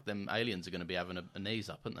like, fuck, them aliens are going to be having a knees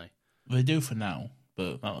up, aren't they? They do for now,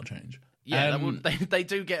 but that'll change. Yeah, they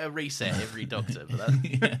do get a reset every Doctor. But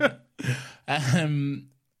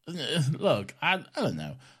look, I don't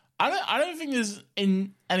know. I don't think there's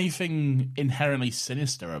anything inherently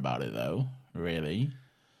sinister about it, though. Really,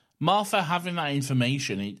 Martha having that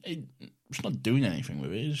information, she's not doing anything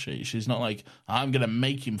with it, is she? She's not like, I'm going to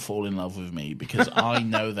make him fall in love with me because I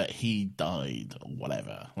know that he died or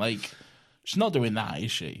whatever. Like, she's not doing that,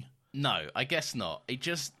 is she? No, I guess not.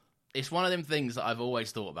 It's one of them things that I've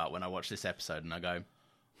always thought about when I watch this episode and I go,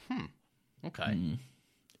 okay.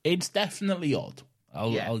 It's definitely odd.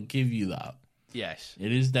 I'll give you that. Yes.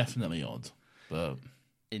 It is definitely odd, but...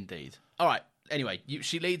 Indeed. All right, anyway,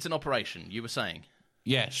 she leads an operation, you were saying.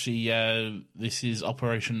 Yeah, this is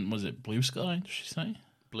Operation, was it Blue Sky, did she say?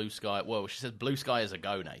 Blue Sky, well, she said Blue Sky is a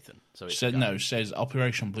go, Nathan. So she said, no, she says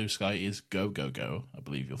Operation Blue Sky is go, go, go, I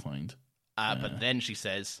believe you'll find. But then she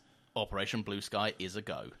says Operation Blue Sky is a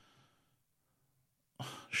go.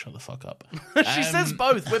 Shut the fuck up. She says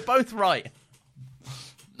both, we're both right.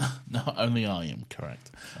 No, only I am correct.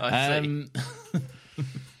 I see.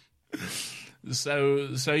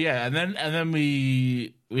 So yeah, and then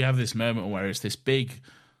we have this moment where it's this big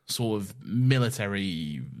sort of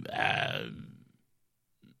military. I'm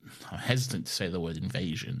hesitant to say the word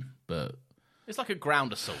invasion, but it's like a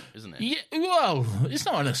ground assault, isn't it? Yeah. Well, it's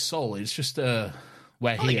not an assault. It's just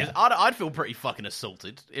we're here. I'd feel pretty fucking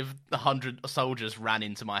assaulted if 100 soldiers ran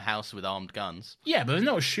into my house with armed guns. Yeah, but they're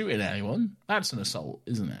not shooting anyone. That's an assault,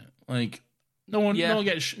 isn't it? Like no one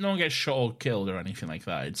gets shot or killed or anything like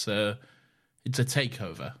that. It's a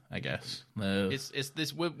takeover, I guess. It's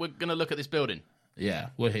this. We're gonna look at this building. Yeah,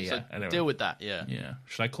 we're here. So anyway. Deal with that. Yeah. Yeah.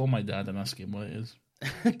 Should I call my dad and ask him what it is?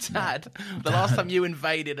 Dad, the last time you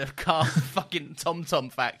invaded a car fucking Tom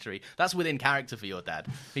factory, that's within character for your dad.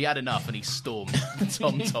 He had enough and he stormed the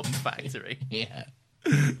Tom factory. Yeah.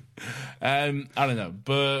 I don't know,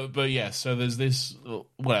 but yeah. So there's this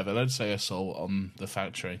whatever. Let's say assault on the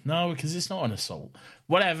factory. No, because it's not an assault.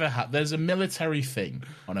 Whatever. There's a military thing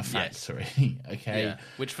on a factory. Yes. Okay, yeah.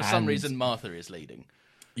 Which for some reason Martha is leading.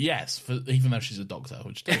 Yes, even though she's a doctor,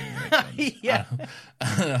 which doesn't make sense. Yeah.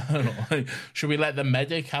 I don't know. Should we let the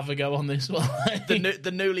medic have a go on this one?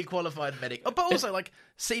 the newly qualified medic. Oh, but also, like,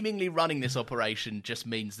 seemingly running this operation just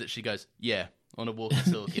means that she goes, yeah, on a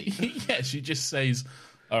walkie-talkie. Yeah, she just says,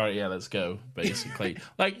 all right, yeah, let's go, basically.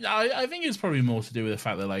 Like, I think it's probably more to do with the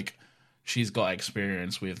fact that, like, she's got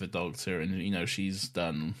experience with the doctor and, you know, she's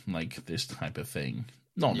done, like, this type of thing.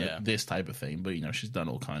 Not this type of thing, but, you know, she's done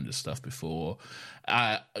all kinds of stuff before.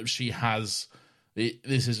 She has...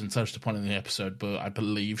 This isn't touched upon in the episode, but I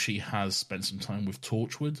believe she has spent some time with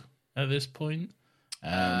Torchwood at this point.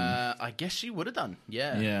 I guess she would have done,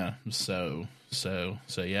 yeah. Yeah, so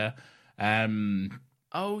yeah.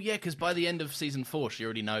 Oh, yeah, because by the end of season 4, she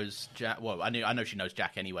already knows Jack. Well, I know she knows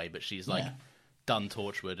Jack anyway, but she's, like, done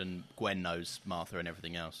Torchwood, and Gwen knows Martha and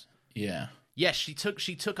everything else. Yeah. Yes, she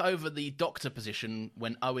took over the doctor position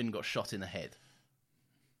when Owen got shot in the head.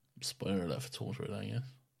 Spoiler alert for Torchwood, I guess.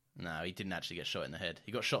 No, he didn't actually get shot in the head.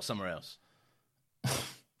 He got shot somewhere else.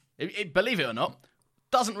 Believe it or not,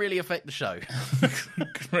 doesn't really affect the show.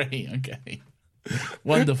 Great, okay.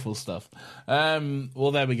 Wonderful stuff.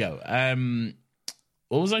 Well, there we go.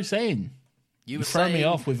 What was I saying? You throw me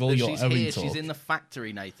off with all your Owen here. talk. She's in the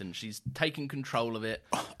factory, Nathan. She's taking control of it.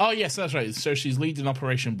 Oh, yes, that's right. So she's leading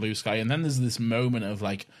Operation Blue Sky, and then there's this moment of,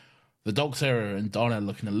 like, the Doctor and Donna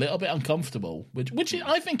looking a little bit uncomfortable, which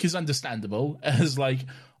I think is understandable, as, like,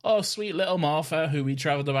 oh, sweet little Martha, who we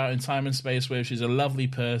travelled about in time and space with. She's a lovely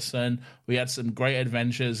person. We had some great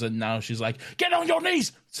adventures, and now she's like, get on your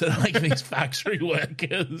knees to, like, these factory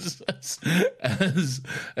workers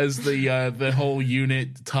as the whole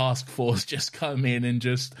unit task force just come in and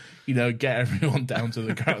just, you know, get everyone down to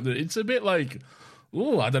the ground. It's a bit like,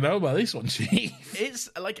 oh, I don't know about this one, Chief. It's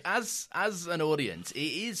like, as an audience,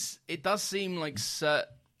 it does seem like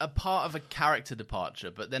a part of a character departure,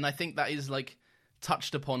 but then I think that is, like,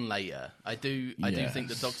 touched upon later. I do think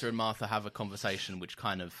the Doctor and Martha have a conversation which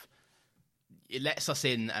kind of it lets us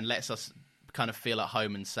in and lets us kind of feel at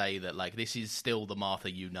home and say that, like, this is still the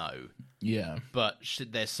Martha you know. Yeah. But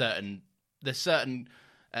there's certain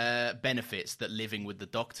benefits that living with the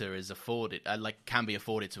Doctor is afforded, can be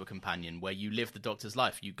afforded to a companion, where you live the Doctor's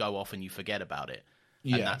life, you go off and you forget about it.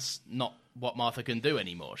 Yeah. And that's not what Martha can do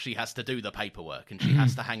anymore. She has to do the paperwork and she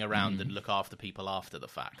has to hang around and look after people after the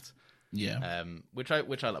fact. Yeah, which I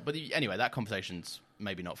love. But anyway, that conversation's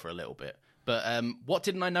maybe not for a little bit. But what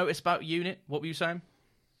didn't I notice about UNIT? What were you saying?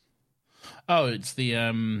 Oh, it's the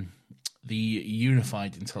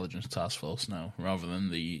Unified Intelligence Task Force now, rather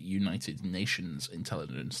than the United Nations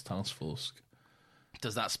Intelligence Task Force.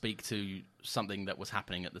 Does that speak to something that was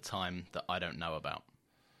happening at the time that I don't know about?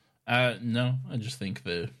 No, I just think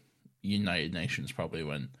the United Nations probably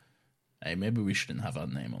went, hey, maybe we shouldn't have our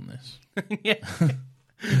name on this. Yeah.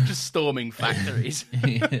 Just storming factories.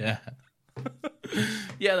 Yeah.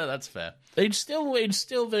 Yeah, that's fair. It still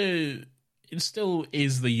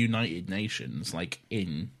is the United Nations, like,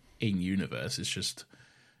 in universe. It's just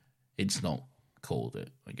it's not called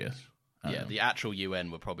it, I guess. Yeah, the actual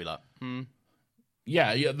UN were probably like,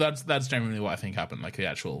 Yeah, that's generally what I think happened. Like, the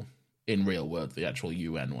actual in real world, the actual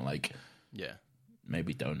UN were like, yeah,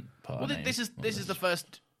 maybe don't put. Well, this is the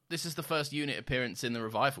first. This is the first UNIT appearance in the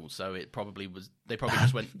revival, so it probably was. They probably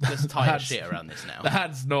just went, let's tie a shit around this now.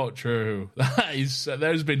 That's not true. That is.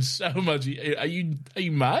 There's been so much. Are you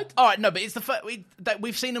mad? All right, no, but it's the first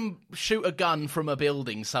we've seen them shoot a gun from a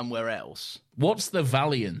building somewhere else. What's the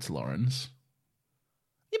Valiant, Lawrence?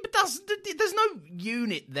 Yeah, but there's no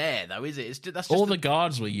unit there, though, is it? That's just all the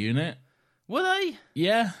guards were UNIT. Were they?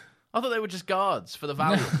 Yeah, I thought they were just guards for the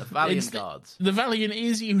Valiant. The Valiant guards. The Valiant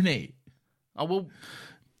is UNIT. Oh well.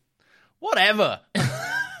 Whatever.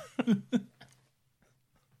 Do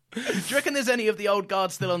you reckon there's any of the old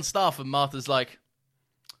guards still on staff? And Martha's like,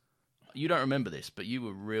 you don't remember this, but you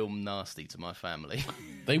were real nasty to my family.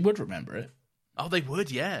 They would remember it. Oh, they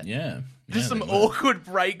would, yeah. Yeah. Just some awkward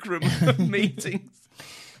break room meetings.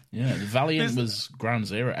 Yeah, the Valiant was ground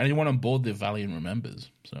zero. Anyone on board the Valiant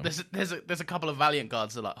remembers. So there's a couple of Valiant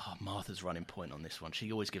guards that are like, oh, Martha's running point on this one.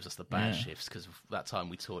 She always gives us the bad shifts because of that time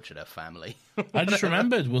we tortured her family. I just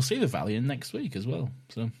remembered. We'll see the Valiant next week as well.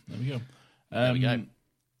 So there we go. There we go.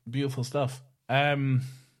 Beautiful stuff.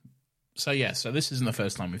 So this isn't the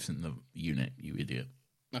first time we've seen the unit, you idiot.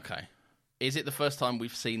 Okay. Is it the first time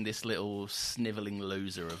we've seen this little snivelling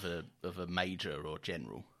loser of a major or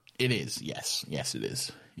general? It is, yes. Yes, it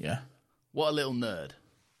is. Yeah. What a little nerd.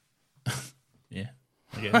 Yeah.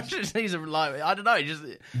 I guess. He's I don't know.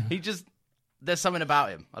 He just. There's something about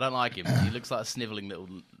him. I don't like him. He looks like a snivelling little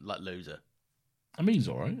loser. I mean, he's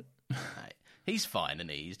all right. He's fine, isn't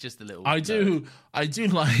he? He's just a little. I do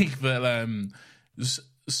like that.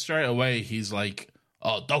 Straight away, he's like,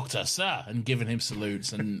 "Oh, doctor, sir," and giving him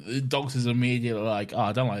salutes, and the doctor's immediately like, "Oh,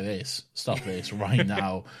 I don't like this. Stop this right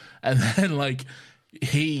now." And then like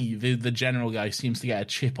the general guy seems to get a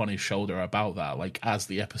chip on his shoulder about that. Like as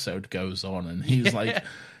the episode goes on, and he's like,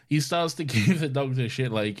 he starts to give the doctor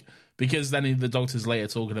shit like. Because then the doctor's later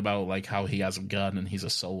talking about like how he has a gun and he's a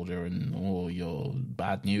soldier and all your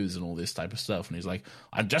bad news and all this type of stuff. And he's like,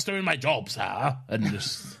 I'm just doing my job, sir. And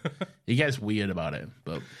just, he gets weird about it.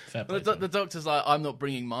 But fair play the doctor's like, I'm not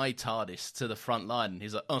bringing my TARDIS to the front line. And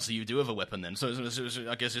he's like, oh, so you do have a weapon then. So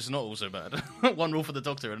I guess it's not all so bad. One rule for the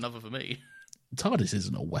doctor, another for me. TARDIS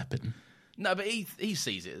isn't a weapon. No, but he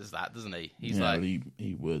sees it as that, doesn't he? He's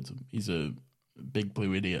he would. He's a big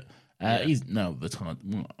blue idiot. He's the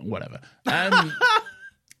time, whatever. I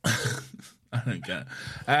don't care.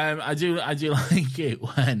 I do like it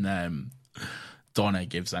when Donna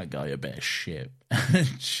gives that guy a bit of shit.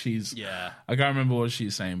 She's I can't remember what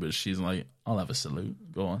she's saying, but she's like, "I'll have a salute."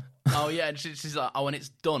 Go on. Oh yeah, and she's like, "Oh, and it's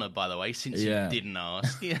Donna, by the way, since you didn't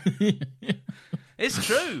ask." Yeah. It's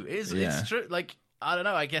true. It's true. Like I don't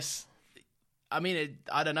know. I guess. I mean,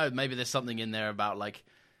 I don't know. Maybe there's something in there about like.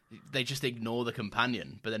 They just ignore the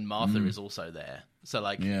companion, but then Martha is also there. So,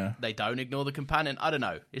 like, they don't ignore the companion. I don't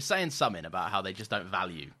know. It's saying something about how they just don't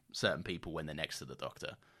value certain people when they're next to the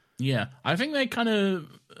Doctor. Yeah. I think they kind of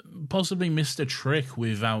possibly missed a trick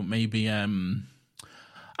without maybe...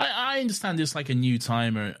 I understand it's like a new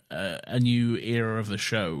time or a new era of the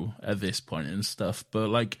show at this point and stuff, but,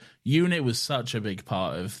 like, UNIT was such a big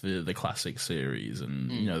part of the classic series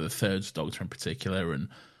and, you know, the third Doctor in particular and...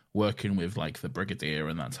 working with like the Brigadier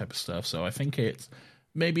and that type of stuff. So I think it's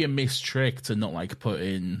maybe a missed trick to not like put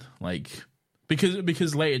in like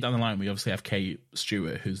because later down the line we obviously have Kate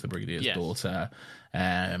Stewart, who's the Brigadier's daughter,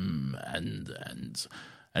 and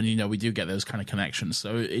you know we do get those kind of connections.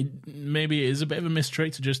 So maybe it is a bit of a missed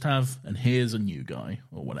trick to just have and here's a new guy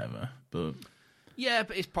or whatever. But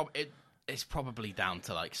but it's probably down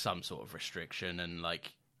to like some sort of restriction and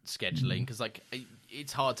like. Scheduling because like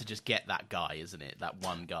it's hard to just get that guy, isn't it? That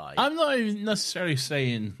one guy. I'm not even necessarily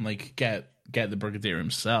saying like get the Brigadier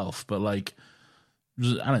himself, but like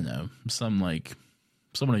I don't know, someone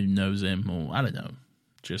who knows him, or I don't know,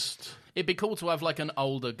 just it'd be cool to have like an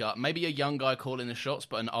older guard, maybe a young guy calling the shots,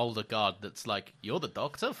 but an older guard that's like, you're the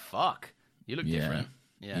Doctor? Fuck, you look different.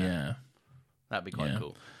 Yeah, that'd be quite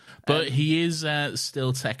cool. But he is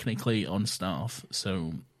still technically on staff,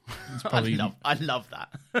 so. Probably, I love that.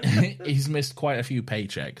 He's missed quite a few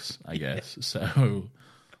paychecks, I guess. So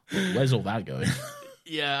where's all that going?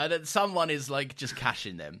 Yeah, and then someone is like just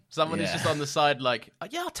cashing them. Someone is just on the side, like,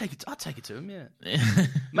 I'll take it to him. Yeah.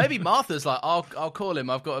 Maybe Martha's like, I'll call him.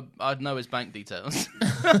 I know his bank details.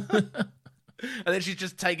 And then she's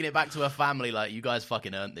just taking it back to her family, like, you guys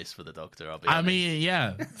fucking earned this for the Doctor. I mean,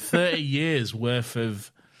 30 years worth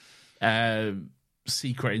of.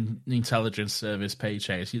 Secret intelligence service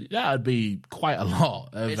paychecks. That would be quite a lot.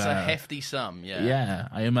 It's a hefty sum, Yeah,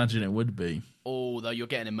 I imagine it would be. Although you're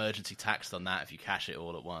getting emergency taxed on that if you cash it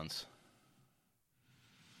all at once.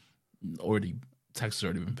 Tax has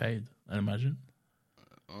already been paid, I imagine.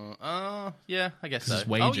 Yeah, I guess so. It's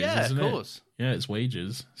wages, isn't it? Of course. Yeah, it's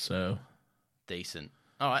wages, so... Decent.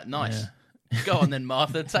 All right, nice. Yeah. Go on then,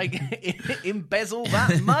 Martha. Embezzle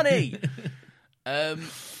that money!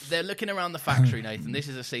 They're looking around the factory, Nathan. This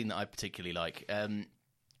is a scene that I particularly like.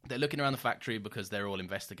 They're looking around the factory because they're all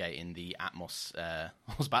investigating the Atmos. I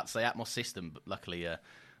was about to say Atmos system, but luckily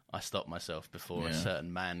I stopped myself before a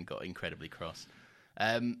certain man got incredibly cross.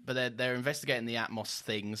 But they're investigating the Atmos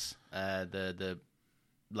things, the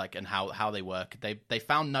like and how they work. They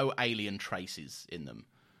found no alien traces in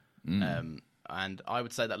them, and I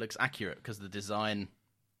would say that looks accurate because the design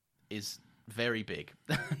is very big,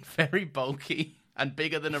 very bulky. And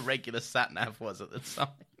bigger than a regular sat-nav was at the time.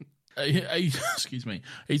 Excuse me.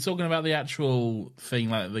 Are you talking about the actual thing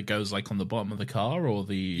like that goes like on the bottom of the car, or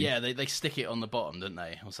the? Yeah, they stick it on the bottom, don't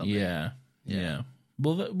they, or something? Yeah.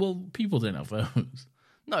 Well, people didn't have those.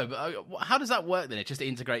 No, but how does that work then? It just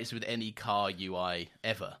integrates with any car UI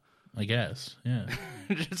ever. I guess, yeah.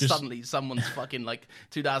 just suddenly, someone's fucking like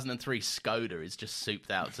 2003 Skoda is just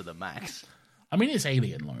souped out to the max. I mean, it's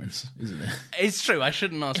alien, Lawrence, isn't it? It's true. I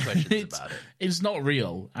shouldn't ask questions about it. It's not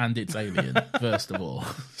real, and it's alien, first of all.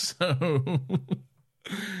 So...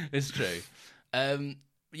 It's true.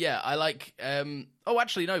 I like...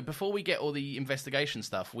 actually, no. Before we get all the investigation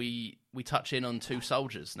stuff, we touch in on two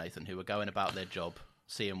soldiers, Nathan, who are going about their job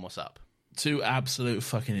seeing what's up. Two absolute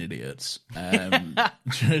fucking idiots.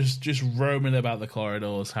 Just roaming about the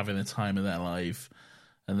corridors, having the time of their life.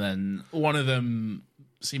 And then one of them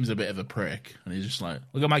seems a bit of a prick. And he's just like,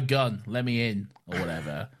 look at my gun, let me in, or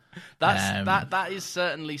whatever. That is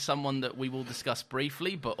certainly someone that we will discuss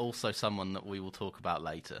briefly, but also someone that we will talk about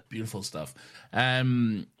later. Beautiful stuff. I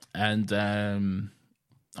can't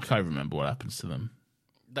remember what happens to them.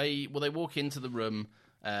 They walk into the room.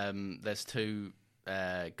 There's two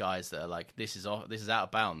guys that are like, this is out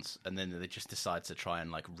of bounds, and then they just decide to try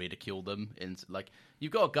and like ridicule them. Like,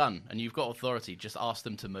 you've got a gun and you've got authority, just ask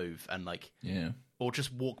them to move and like, or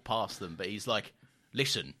just walk past them. But he's like,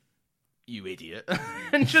 listen, you idiot,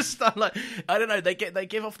 and just start like, I don't know. They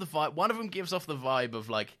give off the vibe. One of them gives off the vibe of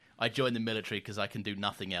like, I joined the military because I can do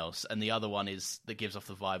nothing else, and the other one gives off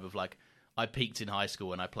the vibe of like, I peaked in high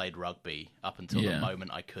school and I played rugby up until the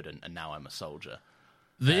moment I couldn't, and now I'm a soldier.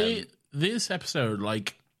 This episode,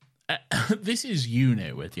 like, this is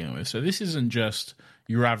UNIT we're dealing with, so this isn't just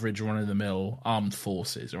your average run-of-the-mill armed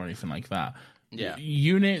forces or anything like that. Yeah.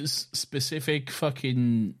 UNIT's specific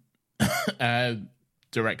fucking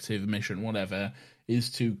directive, mission, whatever,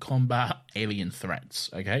 is to combat alien threats,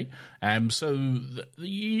 okay? So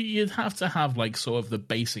you'd have to have, like, sort of the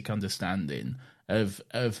basic understanding of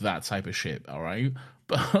that type of shit, all right?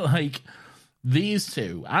 But, like, these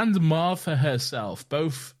two and Martha herself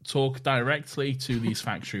both talk directly to these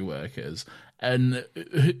factory workers, and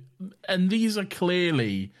these are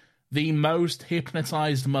clearly the most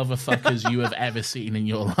hypnotized motherfuckers you have ever seen in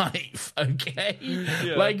your life, okay?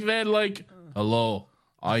 Yeah. Like, they're like, hello,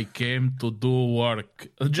 I came to do work.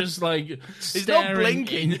 Just like staring.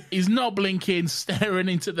 He's not blinking, staring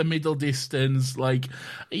into the middle distance. Like,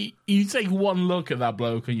 you take one look at that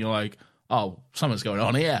bloke and you're like, oh, something's going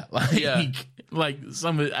on here. Like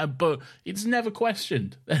something, but it's never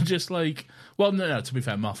questioned. They're just like, well, no. To be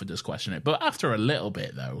fair, Martha does question it, but after a little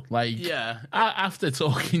bit though, like, after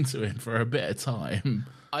talking to him for a bit of time,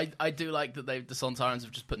 I do like that the Sontarans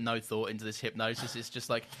have just put no thought into this hypnosis. It's just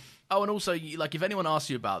like, oh, and also, like, if anyone asks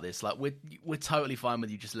you about this, like, we're totally fine with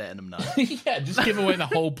you just letting them know. Yeah, just give away the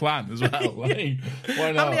whole plan as well. Like,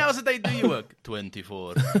 why not? How many hours a day do you work?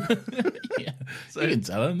 24. Yeah, so, you can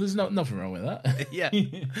tell them. There's nothing wrong with that. Yeah.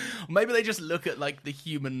 Maybe they just look at, like, the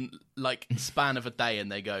human, like, span of a day and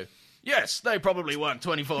they go, yes, they probably work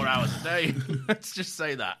 24 hours a day. Let's just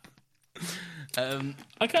say that.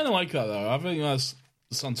 I kind of like that, though. I think that's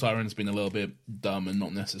Sontaran's been a little bit dumb and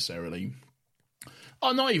not necessarily...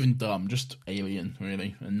 Oh, not even dumb, just alien,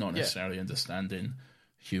 really, and not necessarily understanding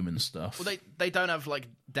human stuff. Well, they don't have, like,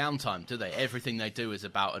 downtime, do they? Everything they do is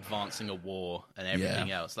about advancing a war and everything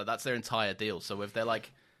else. Like, that's their entire deal. So if they're,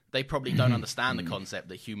 like, they probably don't understand the concept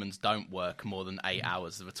that humans don't work more than 8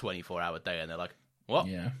 hours of a 24-hour day, and they're like, what?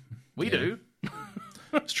 Yeah. We do.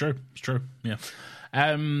 It's true, yeah.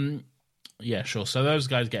 Yeah, sure. So those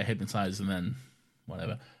guys get hypnotized and then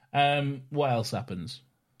whatever. What else happens?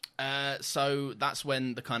 So that's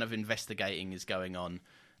when the kind of investigating is going on,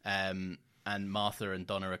 and Martha and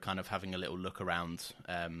Donna are kind of having a little look around.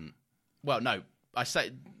 Well, no, I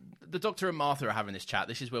say the Doctor and Martha are having this chat.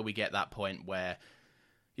 This is where we get that point where,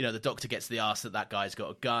 you know, the Doctor gets the arse that guy's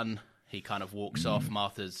got a gun. He kind of walks off.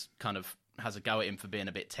 Martha's kind of has a go at him for being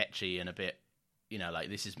a bit tetchy and a bit, you know, like,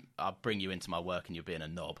 this is, I'll bring you into my work and you're being a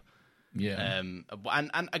knob. Yeah. And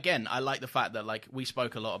again, I like the fact that, like, we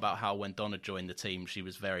spoke a lot about how when Donna joined the team, she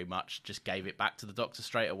was very much just gave it back to the Doctor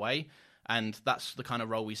straight away. And that's the kind of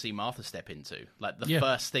role we see Martha step into. Like, the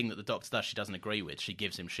first thing that the Doctor does, she doesn't agree with. She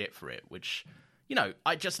gives him shit for it, which, you know,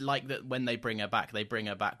 I just like that when they bring her back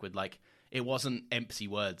with, like, it wasn't empty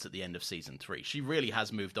words at the end of season 3. She really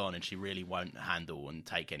has moved on, and she really won't handle and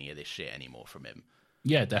take any of this shit anymore from him.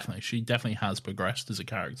 Yeah, definitely. She definitely has progressed as a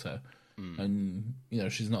character. And, you know,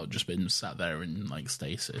 she's not just been sat there in, like,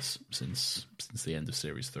 stasis since the end of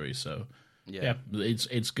series 3. So, yeah,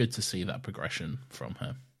 it's good to see that progression from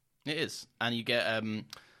her. It is. And you get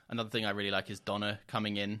another thing I really like is Donna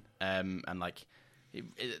coming in, and, like,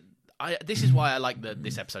 this is why I like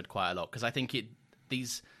this episode quite a lot, because I think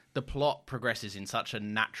the plot progresses in such a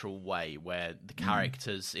natural way where the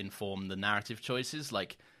characters inform the narrative choices.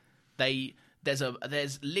 Like,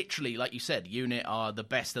 there's literally, like you said, UNIT are the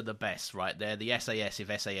best of the best, right? They're the SAS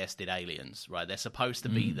if SAS did aliens, right? They're supposed to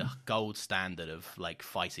be the gold standard of, like,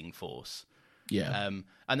 fighting force. Yeah.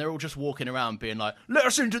 And they're all just walking around being like, let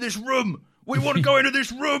us into this room! We want to go into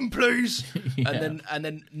this room, please! Yeah. And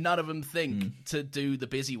then none of them think to do the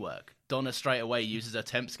busy work. Donna straight away uses her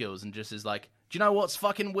temp skills and just is like, do you know what's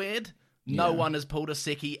fucking weird? No one has pulled a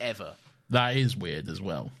sickie ever. That is weird as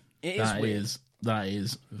well. It is weird. That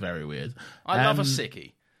is very weird. I love a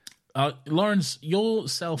sickie. Lawrence, you're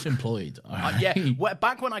self-employed. All right? Yeah,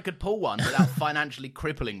 back when I could pull one without financially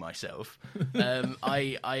crippling myself,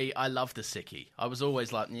 I loved the sickie. I was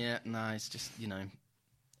always like, yeah, no, it's just, You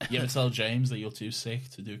ever tell James that you're too sick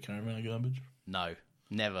to do Caravan of Garbage? No,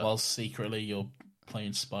 never. While secretly you're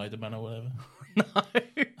playing Spider-Man or whatever?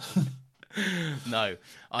 No.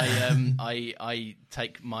 I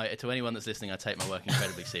take to anyone that's listening, I take my work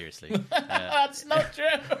incredibly seriously. That's not true.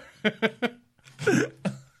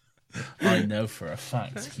 I know for a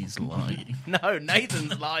fact he's lying. No,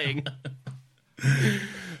 Nathan's lying.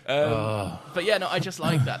 But yeah, no, I just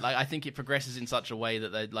like that. Like, I think it progresses in such a way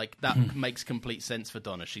that that makes complete sense for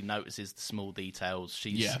Donna. She notices the small details.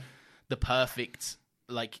 She's the perfect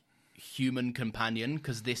human companion,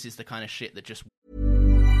 because this is the kind of shit that just.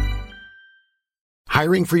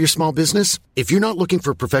 Hiring for your small business? If you're not looking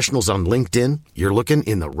for professionals on LinkedIn, you're looking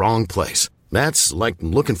in the wrong place. That's like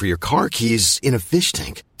looking for your car keys in a fish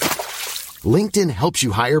tank. LinkedIn helps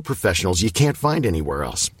you hire professionals you can't find anywhere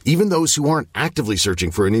else, even those who aren't actively searching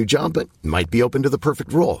for a new job but might be open to the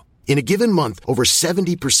perfect role. In a given month, over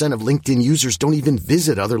 70% of LinkedIn users don't even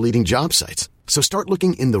visit other leading job sites. So start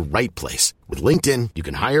looking in the right place. With LinkedIn, you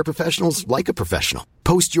can hire professionals like a professional.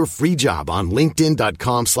 Post your free job on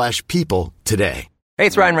linkedin.com/people today. Hey,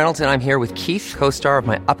 it's Ryan Reynolds, and I'm here with Keith, co-star of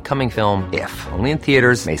my upcoming film, If, only in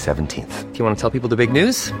theaters May 17th. Do you want to tell people the big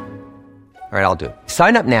news? All right, I'll do it.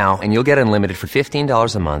 Sign up now and you'll get unlimited for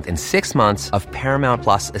 $15 a month and 6 months of Paramount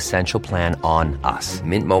Plus Essential Plan on us.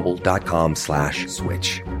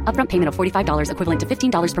 MintMobile.com/switch. Upfront payment of $45 equivalent to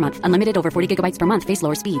 $15 per month. Unlimited over 40 gigabytes per month. Face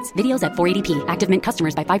lower speeds. Videos at 480p. Active Mint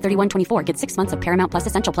customers by 531.24 get 6 months of Paramount Plus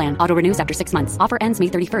Essential Plan. Auto renews after 6 months. Offer ends May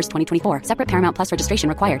 31st, 2024. Separate Paramount Plus registration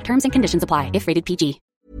required. Terms and conditions apply if rated PG.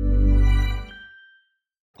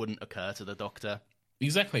 Wouldn't occur to the Doctor.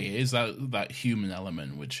 Exactly, it is that human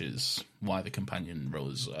element, which is why the companion role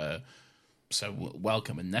is so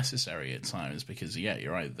welcome and necessary at times. Because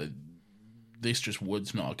you're right, this just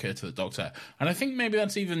would not occur to the Doctor, and I think maybe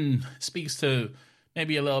that's even speaks to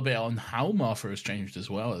maybe a little bit on how Martha has changed as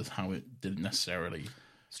well, as how it didn't necessarily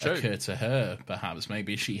occur to her. Perhaps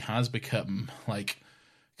maybe she has become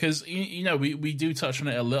because we do touch on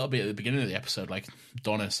it a little bit at the beginning of the episode, like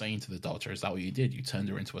Donna saying to the Doctor, "Is that what you did? You turned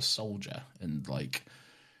her into a soldier." And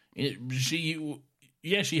she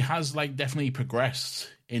has definitely progressed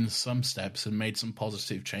in some steps and made some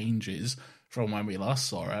positive changes from when we last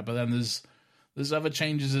saw her. But then there's other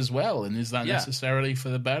changes as well, and is that necessarily for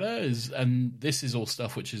the better? And this is all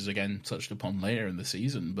stuff which is again touched upon later in the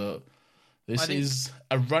season, but this is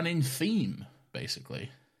a running theme basically.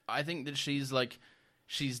 I think that she's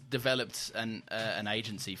developed an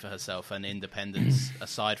agency for herself and independence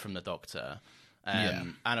aside from the Doctor.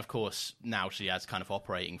 And of course, now she has kind of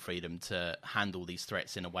operating freedom to handle these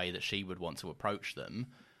threats in a way that she would want to approach them.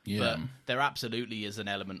 Yeah. But there absolutely is an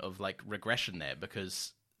element of regression there,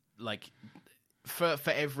 because for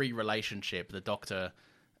every relationship, the Doctor,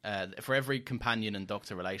 for every companion and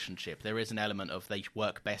Doctor relationship, there is an element of they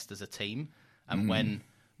work best as a team. And when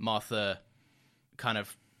Martha kind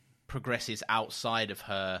of progresses outside of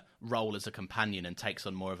her role as a companion and takes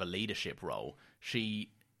on more of a leadership role, I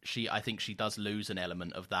think she does lose an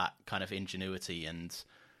element of that kind of ingenuity and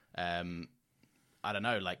I don't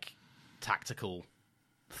know, tactical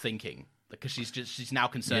thinking, because she's now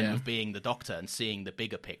concerned with being the Doctor and seeing the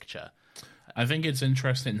bigger picture. I think it's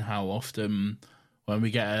interesting how often when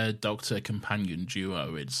we get a Doctor companion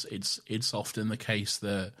duo, it's often the case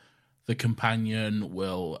that the companion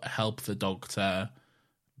will help the Doctor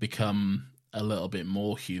become a little bit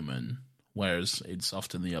more human, whereas it's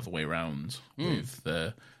often the other way around. With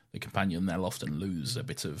the companion, they'll often lose a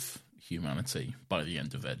bit of humanity by the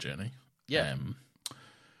end of their journey. Yeah,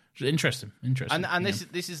 interesting. And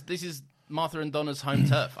this is Martha and Donna's home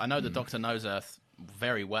turf. I know the Doctor knows Earth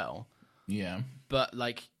very well. Yeah, but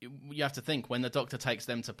you have to think, when the Doctor takes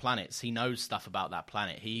them to planets, he knows stuff about that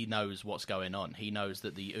planet. He knows what's going on. He knows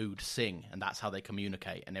that the Ood sing, and that's how they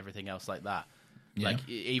communicate, and everything else like that. Yeah.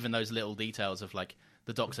 Even those little details of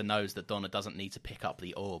the Doctor knows that Donna doesn't need to pick up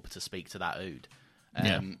the orb to speak to that Ood.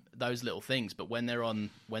 Those little things. But when they're on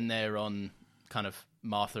kind of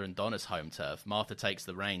Martha and Donna's home turf, Martha takes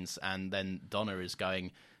the reins, and then Donna is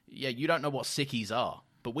going, "Yeah, you don't know what sickies are,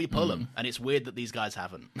 but we pull them, and it's weird that these guys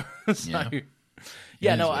haven't." It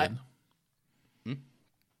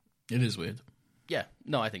is weird. Yeah,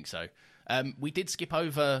 no, I think so. We did skip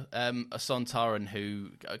over a Sontaran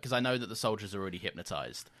who, because I know that the soldiers are already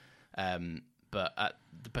hypnotized, but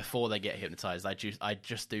before they get hypnotized, I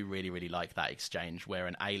just do really, really like that exchange where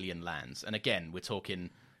an alien lands. And again, we're talking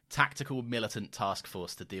tactical militant task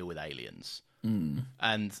force to deal with aliens.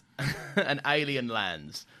 and an alien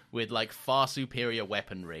lands with like far superior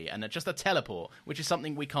weaponry and just a teleport, which is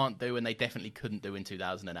something we can't do and they definitely couldn't do in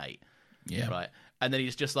 2008. Yeah. Right. And then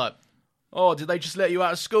he's just like, oh, did they just let you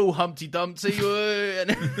out of school, Humpty Dumpty?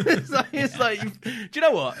 And it's like, do you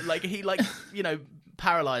know what? Like, he, like, you know,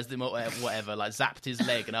 paralyzed him or whatever, like, zapped his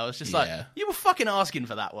leg. And I was just like, you were fucking asking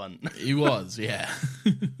for that one. He was, yeah.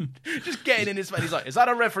 Just getting in his face. He's like, is that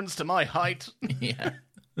a reference to my height? Yeah.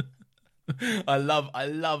 I love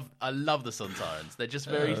the Sontarans. They're just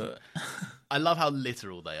very... I love how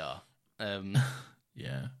literal they are.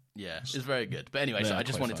 Yeah. Yeah, it's very good. But anyway, so I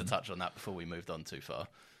just wanted to touch on that before we moved on too far.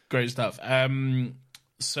 Great stuff.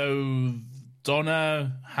 So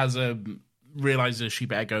Donna realizes she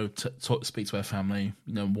better go speak to her family,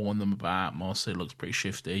 you know, warn them about Marcy. Looks pretty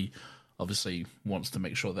shifty. Obviously wants to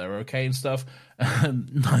make sure they're okay and stuff.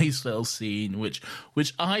 Nice little scene, which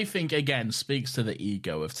I think, again, speaks to the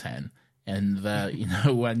ego of 10. And you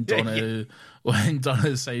know, when Donna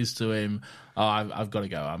says to him, "Oh, I've got to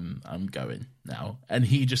go. I'm going now," and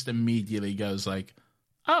he just immediately goes like,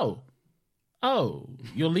 "Oh,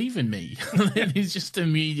 you're leaving me." And he just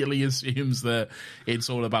immediately assumes that it's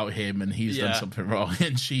all about him and he's done something wrong,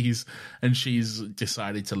 and she's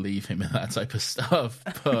decided to leave him and that type of stuff.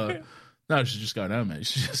 But no, she's just going home, mate.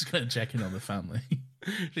 She's just going to check in on the family.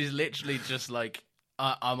 She's literally just like,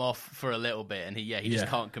 I'm off for a little bit, and he just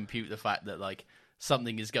can't compute the fact that like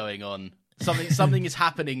something is going on, something is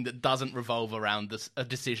happening that doesn't revolve around a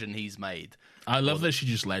decision he's made. I love that she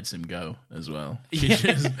just lets him go as well.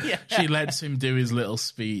 She lets him do his little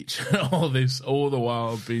speech, all the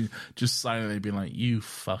while just silently being like, "You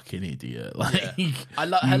fucking idiot!" Like, I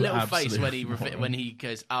love her little face when he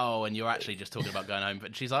goes, "Oh," and you're actually just talking about going home,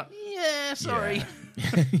 but she's like, "Yeah, sorry."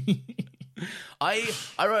 Yeah. I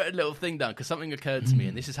wrote a little thing down because something occurred to me,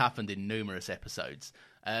 and this has happened in numerous episodes.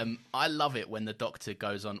 I love it when the Doctor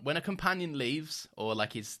goes on, when a companion leaves or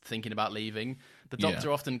like is thinking about leaving, the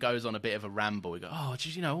Doctor often goes on a bit of a ramble. He goes, "Oh,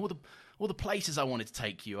 just, you know, all the places I wanted to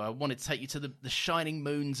take you. I wanted to take you to the shining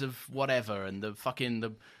moons of whatever, and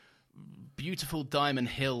the beautiful diamond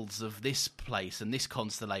hills of this place and this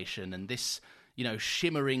constellation and this, you know,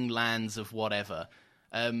 shimmering lands of whatever."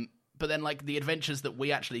 But then, like, the adventures that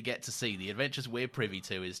we actually get to see, the adventures we're privy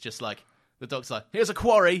to, is just like, the Doctor's like, "Here's a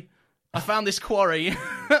quarry. I found this quarry.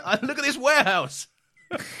 Look at this warehouse."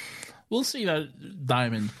 We'll see that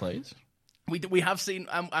diamond place. We have seen,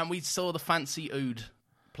 and we saw the fancy Ood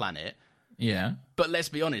planet. Yeah. But let's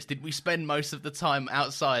be honest, did we spend most of the time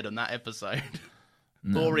outside on that episode?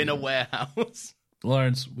 No, or in a warehouse?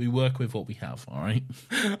 Lawrence, we work with what we have, all right?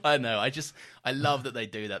 I know. I love that they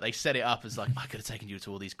do that. They set it up as like, I could have taken you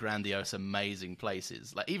to all these grandiose, amazing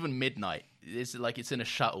places. Like, even Midnight, it's like it's in a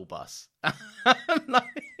shuttle bus. Like,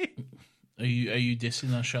 Are you dissing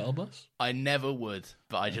that shuttle bus? I never would,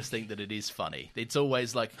 but I just think that it is funny. It's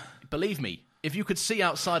always like, believe me, if you could see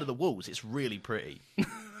outside of the walls, it's really pretty.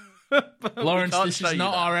 Lawrence, this is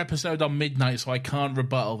not our episode on Midnight, so I can't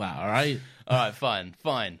rebuttal that, all right? All right,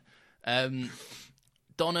 fine.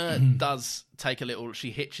 Donna does take a little... She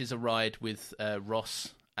hitches a ride with Ross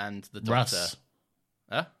and the Doctor. Russ.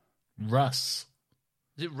 Huh? Russ.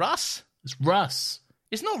 Is it Russ? It's Russ.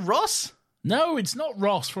 It's not Ross? No, it's not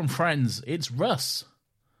Ross from Friends. It's Russ.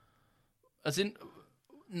 As in...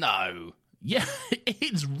 No. Yeah,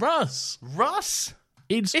 it's Russ. Russ?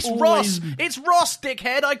 It's always... Ross. It's Ross,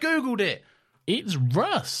 dickhead. I Googled it. It's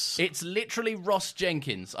Russ. It's literally Ross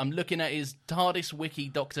Jenkins. I'm looking at his TARDIS Wiki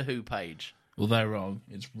Doctor Who page. Well, they're wrong.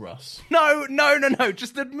 It's Russ. No.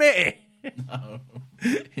 Just admit it. No,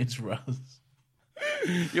 it's Russ.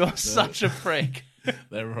 You're such a prick.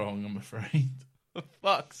 They're wrong, I'm afraid. For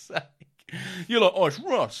fuck's sake. You're like, "Oh, it's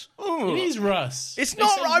Russ." Oh. It is Russ. It's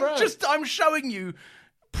not. I'm showing you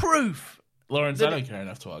proof. Lawrence, I don't care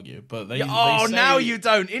enough to argue, but they say, now you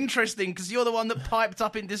don't. Interesting, because you're the one that piped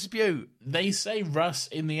up in dispute. They say Russ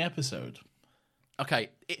in the episode.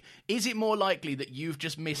 Okay, is it more likely that you've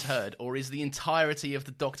just misheard, or is the entirety of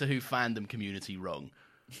the Doctor Who fandom community wrong?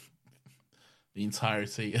 The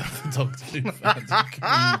entirety of the Doctor Who fandom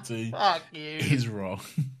community Fuck you. is wrong.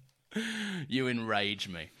 You enrage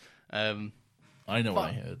me. I know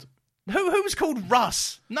what I heard. Who's called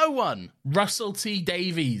Russ? No one. Russell T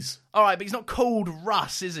Davies. All right, but he's not called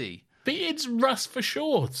Russ, is he? But it's Russ for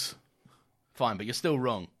short. Fine, but you're still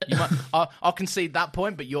wrong. I'll concede that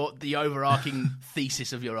point, but the overarching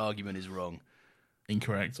thesis of your argument is wrong.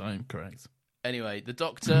 Incorrect. I am correct. Anyway, the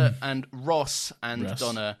Doctor and Ross and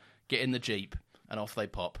Donna get in the Jeep, and off they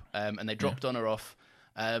pop. And they drop Donna off.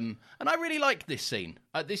 And I really like this scene.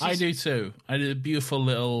 I do too. I did a beautiful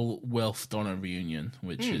little Wilf Donna reunion,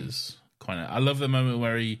 which is quite... I love the moment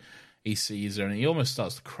where he he sees her and he almost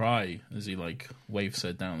starts to cry as he like waves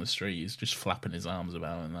her down the street. He's just flapping his arms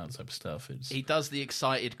about and that type of stuff. He does the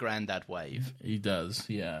excited granddad wave. He does,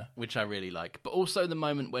 yeah. Which I really like. But also the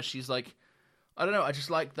moment where she's like, I don't know, I just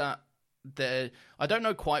like that. I don't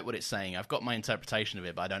know quite what it's saying. I've got my interpretation of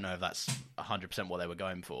it, but I don't know if that's 100% what they were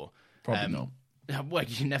going for. Probably not. Well,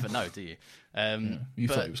 you never know, do you? You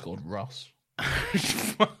thought it was called Ross.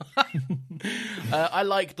 I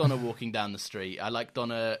like Donna walking down the street. I like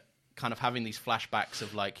Donna kind of having these flashbacks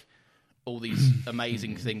of like all these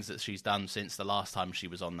amazing things that she's done since the last time she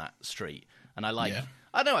was on that street. And I like,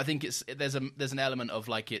 I don't know, I think there's an element of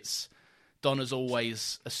like Donna's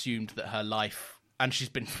always assumed that her life, and she's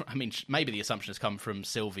been, I mean, maybe the assumption has come from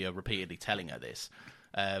Sylvia repeatedly telling her this,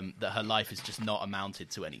 that her life has just not amounted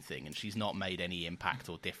to anything and she's not made any impact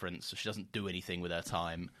or difference. So she doesn't do anything with her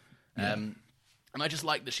time. And I just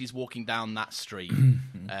like that she's walking down that street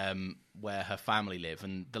where her family live.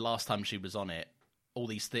 And the last time she was on it, all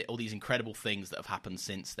these incredible things that have happened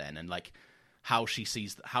since then, and like how she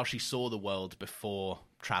saw the world before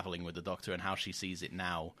traveling with the Doctor and how she sees it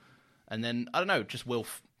now. And then I don't know, just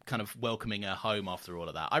kind of welcoming her home after all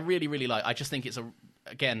of that. I really, really like. I just think it's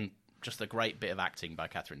just a great bit of acting by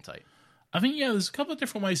Catherine Tate. I think there's a couple of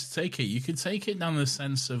different ways to take it. You could take it down the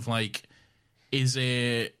sense of like, is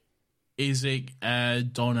it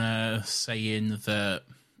Donna saying that,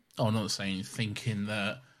 or not saying, thinking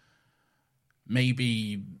that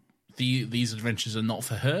maybe these adventures are not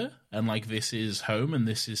for her and like this is home and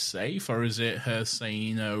this is safe, or is it her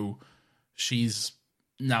saying, she's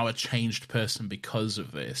now a changed person because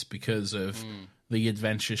of this, because of the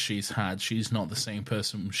adventures she's had? She's not the same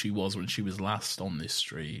person she was when she was last on this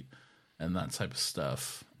street and that type of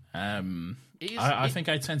stuff. I think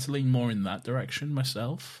I tend to lean more in that direction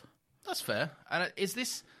myself. That's fair. And is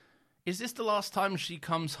this the last time she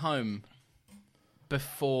comes home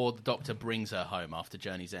before the Doctor brings her home after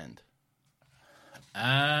Journey's End?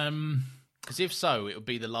 Because if so, it would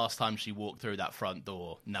be the last time she walked through that front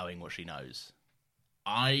door knowing what she knows.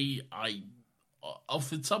 I off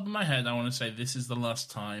the top of my head, I want to say this is the last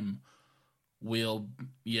time we'll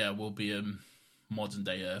be a modern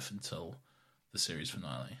day Earth until the series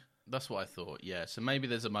finale. That's what I thought, yeah. So maybe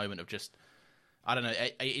there's a moment of just, I don't know,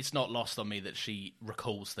 it's not lost on me that she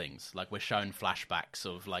recalls things. Like, we're shown flashbacks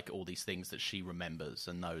of, like, all these things that she remembers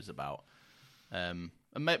and knows about. And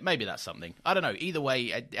maybe that's something. I don't know. Either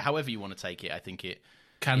way, however you want to take it, I think it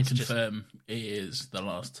confirm it is the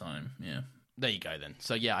last time, yeah. There you go, then.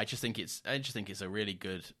 So, yeah, I just think it's a really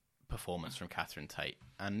good performance from Catherine Tate.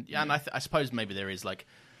 And I suppose maybe there is, like,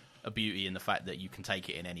 a beauty in the fact that you can take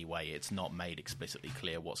it in any way. It's not made explicitly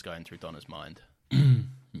clear what's going through Donna's mind.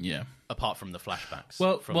 Yeah. Apart from the flashbacks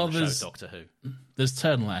from the show Doctor Who. There's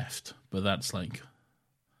Turn Left, but that's like...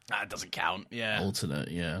 That doesn't count, yeah.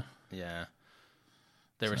 Alternate, yeah. Yeah.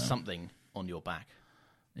 There is something on your back.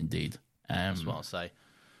 Indeed. That's what I'll say.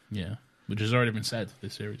 Yeah. Which has already been said,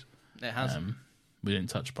 this series. It has. We didn't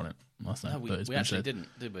touch upon it last night. No, we actually didn't,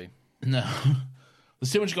 did we? No.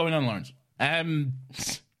 There's too much going on, Lawrence.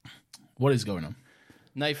 What is going on?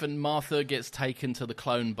 Nathan, Martha gets taken to the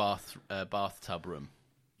clone bathtub room.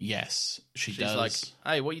 Yes, she's does. She's like,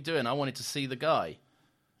 "Hey, what are you doing? I wanted to see the guy."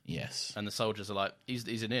 Yes, and the soldiers are like,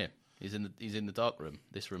 "He's in here. He's in the dark room.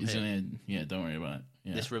 This room he's here. In here. Yeah, don't worry about it.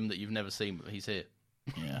 Yeah. This room that you've never seen, but he's here."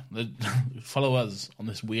 Yeah, follow us on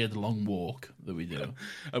this weird long walk that we do,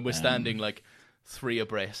 and we're standing like 3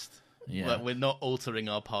 abreast. Yeah, like, we're not altering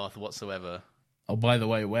our path whatsoever. Oh, by the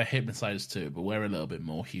way, we're hypnotized too, but we're a little bit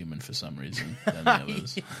more human for some reason than the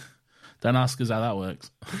others. Don't ask us how that works.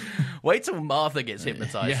 Wait till Martha gets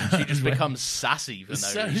hypnotized and she just becomes sassy for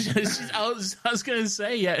no reason. I was going to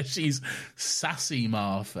say, she's sassy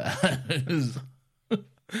Martha.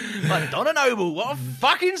 Like, Donna Noble, what a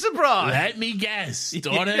fucking surprise! Let me guess,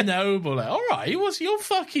 Donna Noble. All right, what's your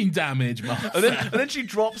fucking damage, Martha? And then she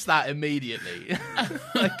drops that immediately.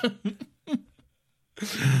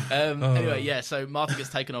 Anyway, yeah, so Martha gets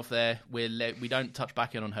taken off there. We don't touch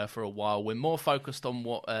back in on her for a while. We're more focused on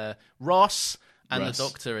what Ross and the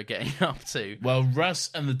Doctor are getting up to. Well, Russ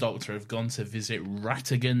and the Doctor have gone to visit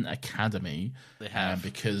Rattigan Academy. They have.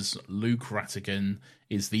 Because Luke Rattigan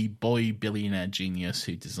is the boy billionaire genius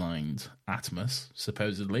who designed Atmos,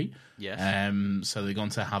 supposedly. Yes. So they've gone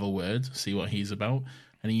to have a word, see what he's about.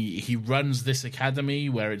 And he runs this academy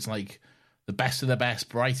where it's like the best of the best,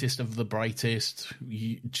 brightest of the brightest,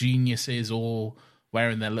 geniuses all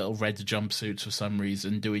wearing their little red jumpsuits for some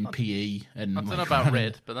reason, doing PE. And I don't know about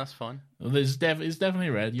red, but that's fine. Well, it's definitely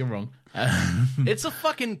red. You're wrong. It's a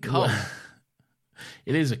fucking cult.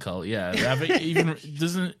 It is a cult, yeah.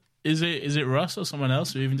 Is it Russ or someone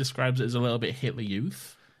else who even describes it as a little bit Hitler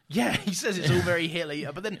Youth? Yeah, he says it's all very hilly,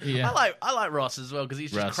 but then I like Ross as well because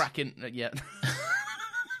he's just cracking.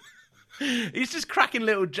 He's just cracking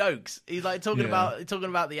little jokes. He's like talking about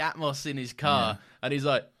the Atmos in his car, and he's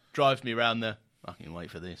like drives me around the fucking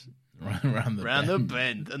wait for this. Around the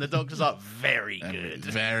bend, and the Doctor's like, very good.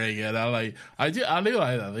 Very good. I do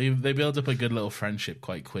like that. They build up a good little friendship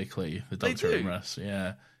quite quickly. The Doctor and Russ,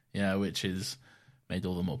 yeah, which is made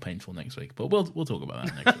all the more painful next week. But we'll talk about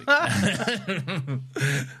that next week.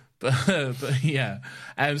 but yeah,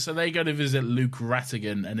 so they go to visit Luke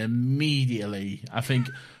Rattigan, and immediately, I think,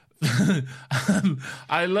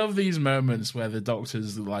 I love these moments where the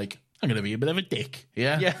Doctor's like, I'm going to be a bit of a dick,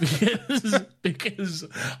 yeah? because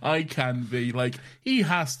I can be. Like, he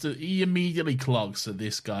immediately clocks that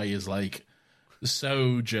this guy is, like,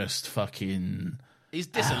 so just fucking... He's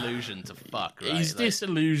disillusioned to fuck, right? He's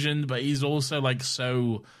disillusioned, but he's also, like,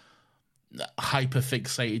 so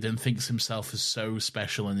hyper-fixated and thinks himself as so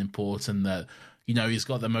special and important that, you know, he's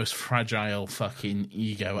got the most fragile fucking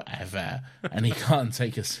ego ever, and he can't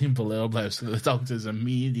take a simple elbow. So the Doctor's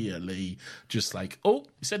immediately just like, "Oh,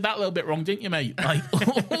 you said that a little bit wrong, didn't you, mate?" Like,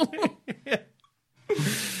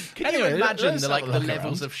 can you imagine the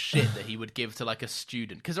levels of shit that he would give to like a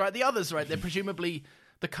student? Because the others, they're presumably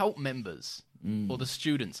the cult members or the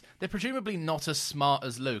students. They're presumably not as smart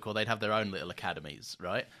as Luke, or they'd have their own little academies,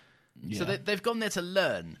 right? Yeah. So they've gone there to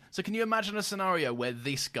learn. So can you imagine a scenario where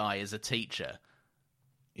this guy is a teacher?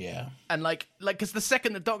 Yeah. And like, because the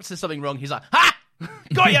second the Doctor says something wrong, he's like, "Ha!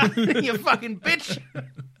 Got ya! You fucking bitch!"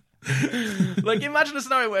 Like, imagine a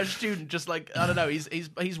scenario where a student just like, I don't know,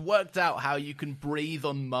 he's worked out how you can breathe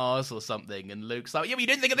on Mars or something, and Luke's like, "Yeah, but you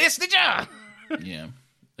didn't think of this, did ya?" Yeah.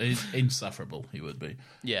 He's insufferable, he would be.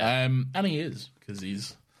 Yeah. And he is, because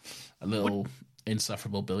he's a little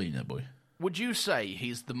insufferable billionaire boy. Would you say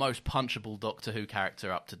he's the most punchable Doctor Who character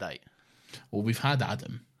up to date? Well, we've had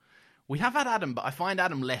Adam. We have had Adam, but I find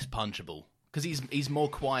Adam less punchable because he's more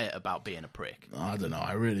quiet about being a prick. I don't know.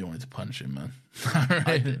 I really wanted to punch him, man.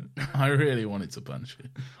 I really wanted to punch him.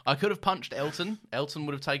 I could have punched Elton. Elton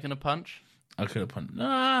would have taken a punch. I could have punched...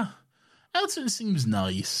 Nah, Elton seems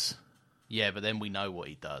nice. Yeah, but then we know what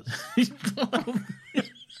he does.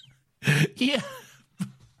 Yeah.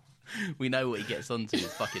 We know what he gets onto,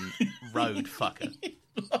 fucking road fucker.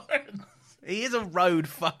 He is a road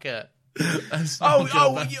fucker.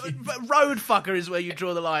 Road fucker is where you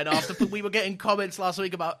draw the line. After we were getting comments last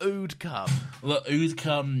week about ood cum. Look, ood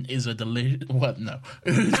cum is a delicious... What? No.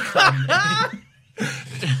 Ood cum...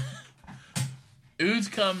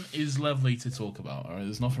 Ood cum is lovely to talk about, all right?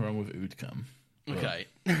 There's nothing wrong with ood cum. Okay.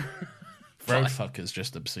 Road fucker's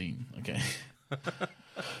just obscene, okay?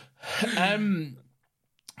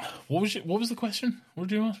 What was the question? What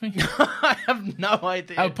did you ask me? I have no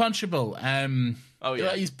idea. Oh, punchable. Oh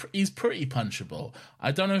yeah, he's pretty punchable.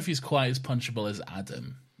 I don't know if he's quite as punchable as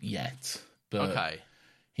Adam yet, but okay.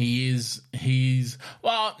 He's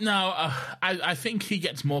well. No, I think he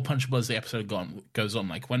gets more punchable as the episode goes on.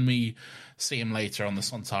 Like when we see him later on the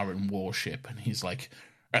Sontaran warship, and he's like,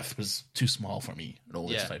 "Earth was too small for me," and all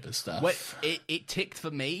this type of stuff. Well, it ticked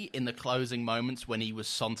for me in the closing moments when he was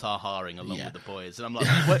Sontar-haring along with the boys, and I'm like,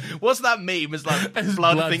 "What's that meme?" It's like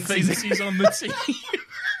blood thinks he's on the team.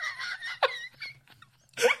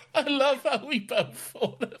 I love how we both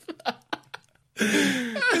thought of that.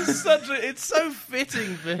 It's so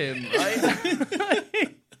fitting for him,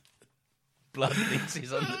 right? Blood thinks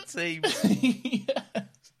he's on the team. Yes.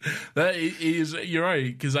 That is, you're right,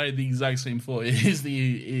 because I had the exact same thought. It is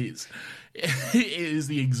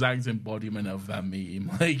the exact embodiment of that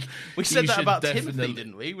meme. Like we said that about Timothy,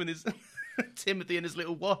 didn't we? When his Timothy and his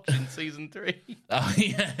little watch in season 3. Oh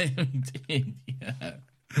yeah, we did. Yeah.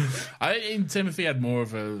 Timothy had more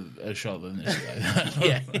of a shot than this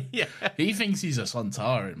guy. yeah. He thinks he's a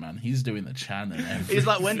Sontaran, man. He's doing the chant and everything. He's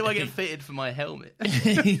like, when do I get fitted for my helmet?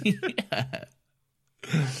 Yeah.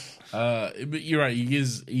 But you're right. He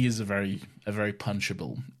is a very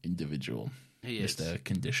punchable individual. He is. Mr.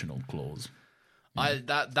 Conditional Clause.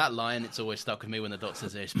 That line, it's always stuck with me when the Doctor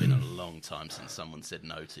says, "It's been a long time since someone said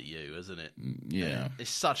no to you," isn't it? Yeah. It's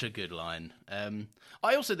such a good line.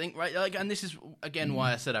 I also think, right, like, and this is again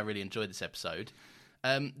why I said I really enjoyed this episode.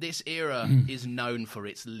 This era is known for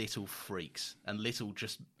its little freaks and little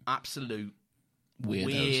just absolute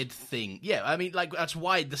weird thing. Yeah, I mean, like, that's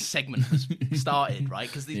why the segment was started, right?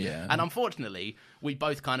 And unfortunately, we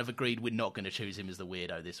both kind of agreed we're not going to choose him as the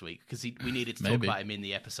weirdo this week because we needed to talk about him in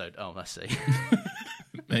the episode. Oh, I see.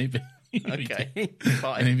 Maybe. Okay.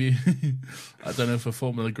 Fine. Maybe. I don't know if a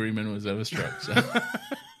formal agreement was ever struck. So.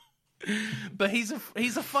 But he's a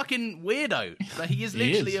fucking weirdo. Like, he is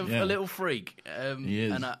literally a little freak. He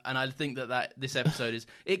is. And I think that this episode is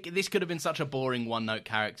this could have been such a boring one-note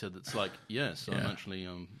character that's like, yes, I'm actually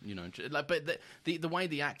like, but the way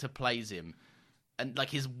the actor plays him and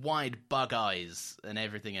like his wide bug eyes and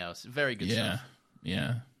everything else, very good stuff.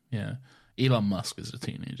 Yeah. Elon Musk is a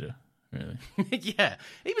teenager, really. Yeah,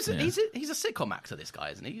 he's a sitcom actor. This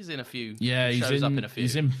guy, isn't he? He's in a few. Yeah, shows up in a few.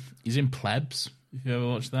 He's in Plebs. If you ever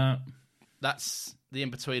watched that, that's the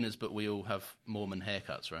In-Betweeners, but we all have Mormon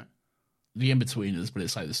haircuts, right? The In-Betweeners, but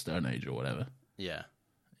it's like the Stone Age or whatever. Yeah.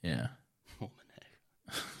 Mormon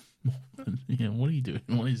hair. Yeah, what are you doing?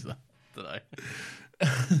 What is that? Don't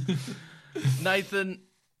know. Nathan,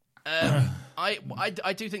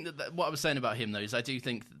 I do think that what I was saying about him though is I do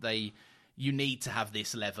think that you need to have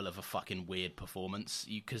this level of a fucking weird performance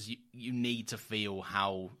because you need to feel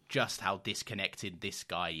how disconnected this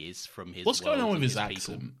guy is from his. What's going on with his people.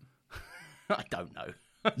 accent? I don't know.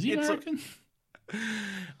 Is he American?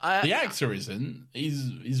 The actor isn't.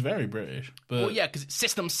 He's very British. But well, yeah, because it's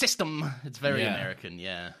system. It's very American.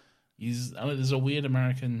 Yeah. There's a weird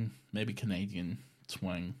American, maybe Canadian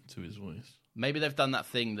twang to his voice. Maybe they've done that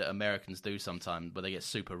thing that Americans do sometimes where they get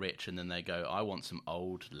super rich and then they go, I want some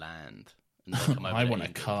old land. And they come over I want a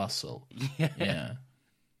castle. Yeah.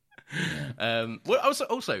 Well,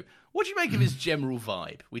 also, what do you make of his general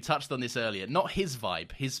vibe? We touched on this earlier. Not his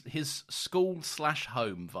vibe, his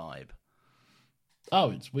school/home vibe.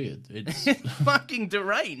 Oh, it's weird. It's fucking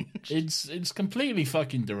deranged. It's completely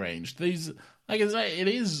fucking deranged. These, like I say, it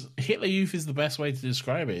is Hitler Youth is the best way to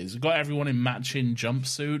describe it. It's got everyone in matching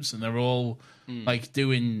jumpsuits, and they're all like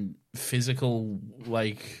doing physical,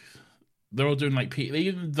 like they're all doing like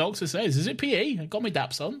PE. The doctor says, "Is it PE? I got my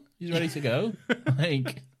daps on. He's ready to go."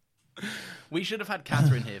 Like, we should have had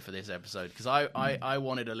Catherine here for this episode because I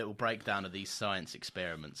wanted a little breakdown of these science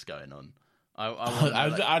experiments going on.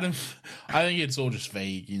 I think it's all just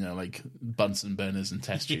vague, like Bunsen burners and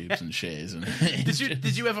test tubes and shit. Isn't it?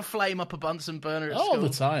 Did you ever flame up a Bunsen burner at school? All the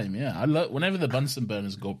time, yeah. Whenever the Bunsen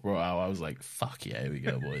burners got brought out, I was like, "Fuck yeah, here we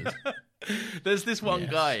go, boys." There's this one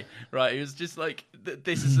guy, right? Who's just like,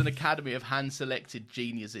 this is an academy of hand-selected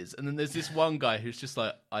geniuses, and then there's this one guy who's just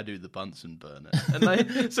like, "I do the Bunsen burner."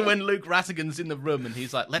 And so when Luke Rattigan's in the room and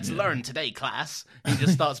he's like, "Let's learn today, class," he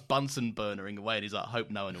just starts Bunsen burnering away, and he's like, "I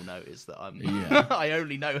hope no one will notice that I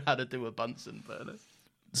only know how to do a Bunsen burner."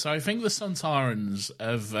 So I think the Sontarans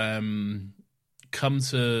have come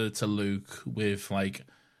to Luke with like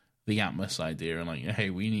the Atmos idea and like,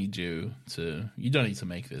 "Hey, we need you don't need to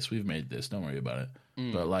make this. We've made this. Don't worry about it.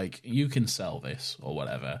 But like, you can sell this or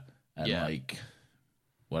whatever, and like,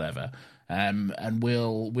 whatever. And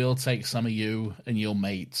we'll take some of you and your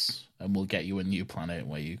mates, and we'll get you a new planet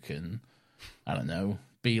where you can, I don't know,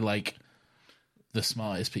 be like the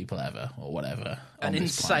smartest people ever or whatever." An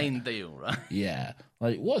insane deal, right? Yeah.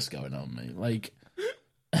 Like, what's going on, mate? Like,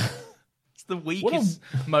 it's the weakest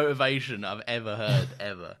motivation I've ever heard,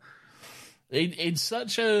 ever. It's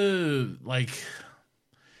such a, like,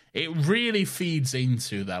 it really feeds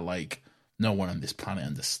into that, like, no one on this planet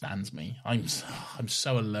understands me. I'm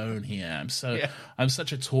so alone here. I'm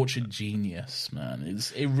such a tortured genius, man.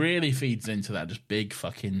 It really feeds into that just big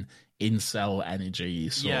fucking incel energy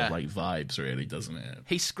sort of like vibes, really, doesn't it?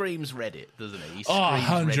 He screams Reddit, doesn't he? He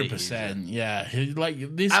 100%. Yeah.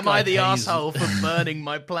 Like, this Am guy I the asshole for burning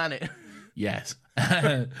my planet? Yes.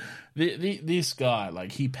 This guy,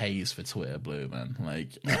 like, he pays for Twitter Blue, man.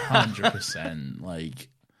 Like, 100%. Like,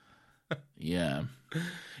 yeah.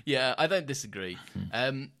 Yeah, I don't disagree.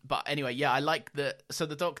 But anyway, yeah, I like so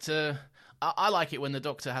the Doctor, I like it when the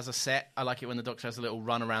Doctor has a set. I like it when the Doctor has a little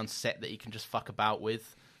run around set that he can just fuck about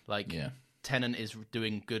with. Like, Tennant is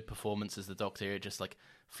doing good performance as the Doctor here, just like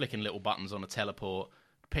flicking little buttons on a teleport,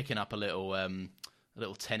 picking up a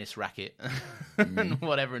little tennis racket and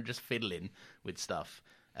whatever, and just fiddling with stuff.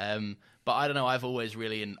 But I don't know. I've always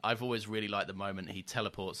really liked the moment he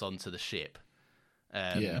teleports onto the ship.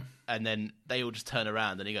 And then they all just turn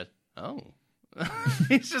around and he goes, "Oh."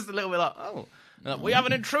 It's just a little bit like, "Oh, we have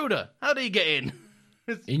an intruder. How do you get in?"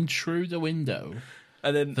 Intruder window.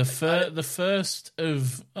 And then the first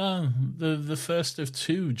of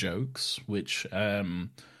two jokes, which Ten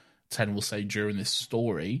will say during this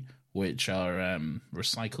story, which are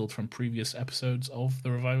recycled from previous episodes of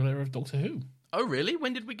the revival era of Doctor Who. Oh, really?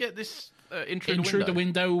 When did we get this intruder window? Intruder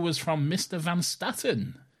window was from Mr. Van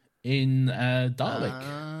Statten in Dalek.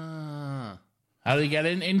 How did he get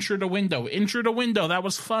in? Intruder window. Intruder window. That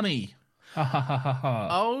was funny. Ha ha ha ha ha.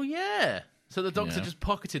 Oh, yeah. So the Doctor just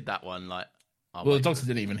pocketed that one, like... the Doctor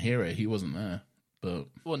didn't even hear it. He wasn't there. But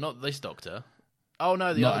well, not this Doctor. Oh,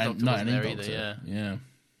 no, the other Doctor wasn't there either, yeah.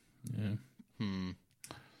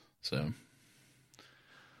 So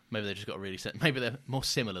maybe they just got really maybe they're more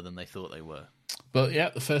similar than they thought they were. But yeah,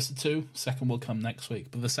 the first of two. Second will come next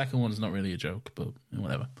week. But the second one's not really a joke, but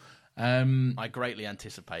whatever. I greatly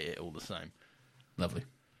anticipate it all the same. Lovely.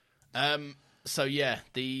 So yeah,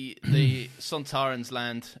 the Sontarans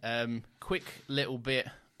land. Quick little bit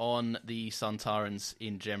on the Sontarans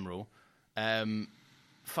in general.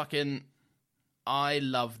 Fucking, I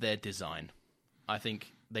love their design. I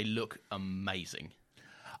think they look amazing.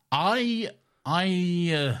 Okay,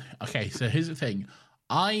 so here's the thing.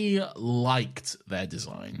 I liked their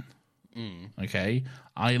design. Okay?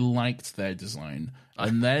 I liked their design.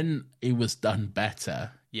 And then it was done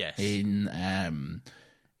better in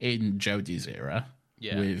Jodie's era.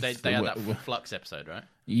 Yeah, they had that Flux episode, right?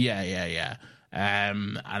 Yeah.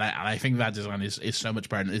 And I think that design is so much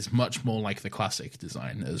better. It's much more like the classic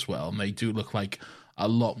design as well. And they do look like a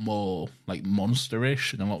lot more like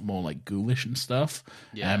monsterish and a lot more like ghoulish and stuff.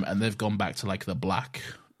 Yeah. And they've gone back to like the black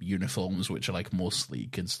uniforms, which are like more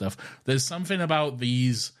sleek and stuff. There's something about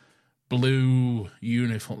these blue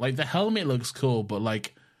uniform, like the helmet looks cool, but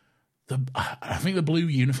like I think the blue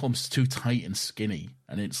uniform's too tight and skinny,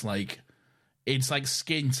 and it's like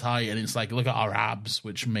skin tight, and it's like, look at our abs,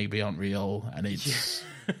 which maybe aren't real, and it's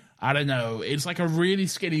I don't know, it's like a really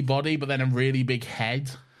skinny body, but then a really big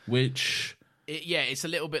head, which it's a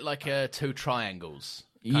little bit like two triangles.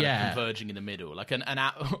 Kind of converging in the middle, like an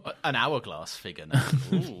hourglass figure. Now.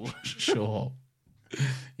 Ooh. Sure.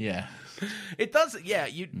 Yeah. It does. Yeah,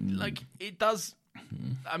 it does.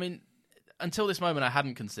 I mean, until this moment, I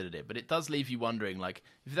hadn't considered it, but it does leave you wondering, like,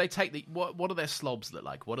 if they take what do their slobs look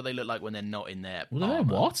like? What do they look like when they're not in their what? Are they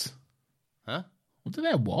what? Huh? What do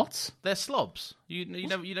they what? They're slobs. You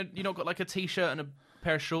not got like a t-shirt and a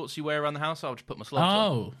pair of shorts you wear around the house. I'll just put my slobs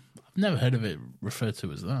on. Oh, I've never heard of it referred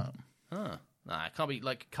to as that. Huh. Nah, it can't be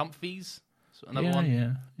like comfies. Another one.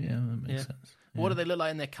 Yeah, that makes sense. Yeah. What do they look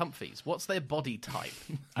like in their comfies? What's their body type?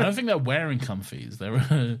 I don't think they're wearing comfies.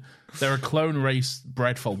 They're a clone race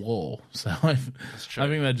bred for war. So I think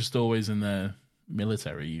they're just always in their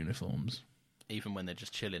military uniforms, even when they're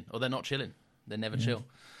just chilling, or they're not chilling. They never chill.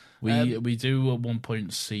 We do at one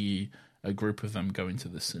point see a group of them going to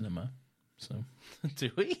the cinema. So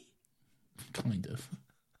do we? Kind of.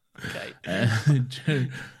 Okay.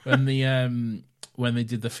 When they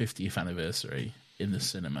did the 50th anniversary in the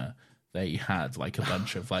cinema, they had like a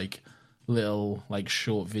bunch of like little like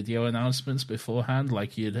short video announcements beforehand.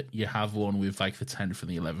 Like you have one with like the 10th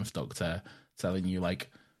and the 11th Doctor telling you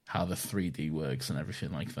like how the 3D works and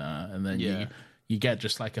everything like that, and then you get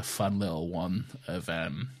just like a fun little one of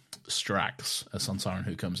Strax, a Sontaran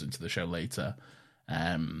who comes into the show later,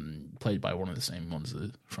 played by one of the same ones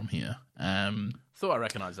from here. Thought I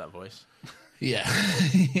recognised that voice. Yeah,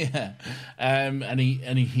 yeah. And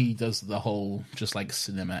he does the whole just like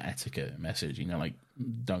cinema etiquette message, like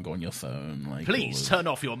don't go on your phone, like please turn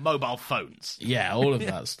off your mobile phones. Yeah, all of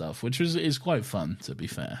that stuff, which is quite fun to be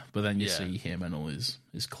fair. But then you see him and all his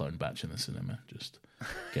clone batch in the cinema, just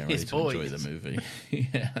getting ready to enjoy the movie.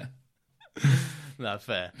 Yeah, no,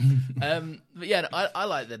 fair. But yeah, I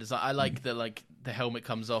like the design. I like the helmet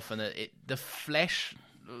comes off and the flesh.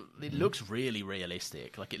 It looks really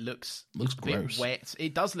realistic. Like it looks a gross. Bit wet.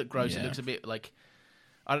 It does look gross. Yeah. It looks a bit like,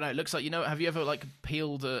 I don't know. It looks like, have you ever like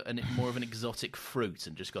peeled more of an exotic fruit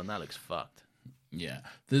and just gone, that looks fucked? Yeah.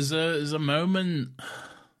 There's a moment.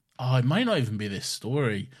 Oh, it might not even be this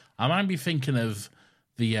story. I might be thinking of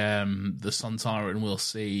the Sontaran we'll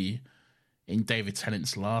see in David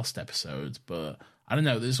Tennant's last episode, but I don't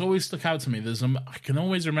know. There's always stuck out to me. I can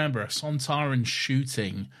always remember a Sontaran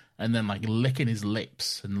shooting and then like licking his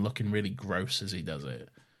lips and looking really gross as he does it,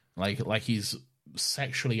 like he's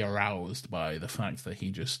sexually aroused by the fact that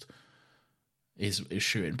he just is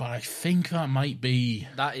shooting. But I think that might be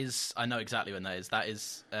I know exactly when that is. That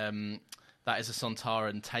is a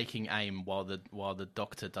Sontaran taking aim while the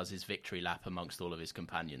Doctor does his victory lap amongst all of his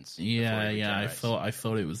companions. Yeah. I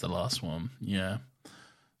thought it was the last one. Yeah.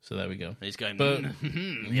 So there we go. He's going,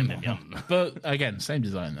 yum. But again, same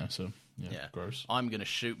design though. So yeah, gross. I'm going to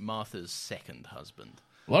shoot Martha's second husband.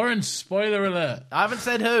 Lawrence, spoiler alert. I haven't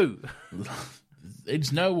said who.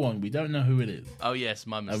 It's no one. We don't know who it is. Oh yes,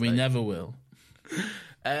 my mistake. And we never will.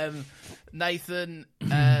 Nathan,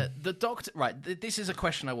 the Doctor. Right, this is a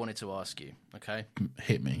question I wanted to ask you. Okay,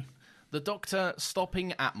 hit me. The Doctor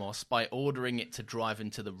stopping Atmos by ordering it to drive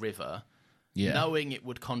into the river, knowing it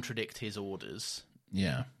would contradict his orders.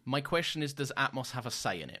 Yeah. My question is, does Atmos have a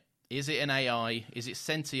say in it? Is it an AI? Is it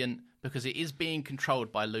sentient? Because it is being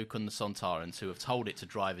controlled by Luke and the Sontarans, who have told it to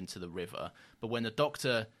drive into the river. But when the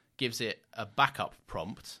Doctor gives it a backup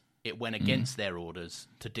prompt, it went against their orders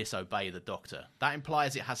to disobey the Doctor. That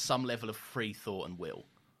implies it has some level of free thought and will.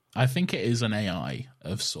 I think it is an AI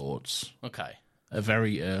of sorts. Okay. A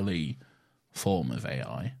very early form of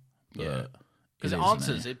AI. Yeah. Because it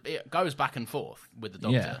answers, it goes back and forth with the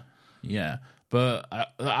Doctor. Yeah. But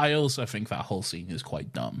I also think that whole scene is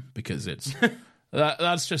quite dumb because it's...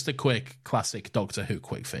 That's just a quick, classic Doctor Who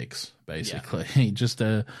quick fix, basically. Yeah. Just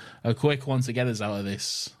a quick one to get us out of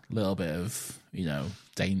this little bit of,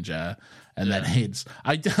 danger. And then it's...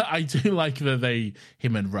 I do like that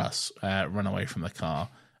him and Russ run away from the car.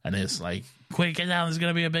 And it's like, quick, get down, there's going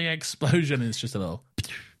to be a big explosion. And it's just a little...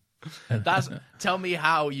 Tell me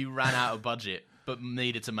how you ran out of budget but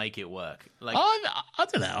needed to make it work. Like, I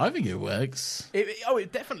don't know. I think it works.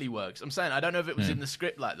 It definitely works. I'm saying I don't know if it was in the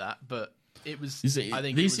script like that, but... It was. I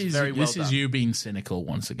think this it was very well done. This is you being cynical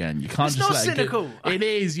once again. You can't just not let cynical. It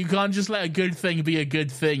is. You can't just let a good thing be a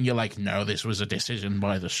good thing. You're like, no, this was a decision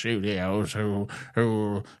by the studios who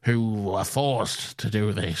were forced to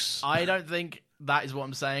do this. I don't think that is what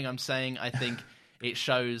I'm saying. I'm saying I think it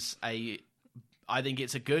shows I think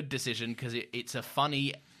it's a good decision because it's a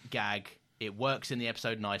funny gag. It works in the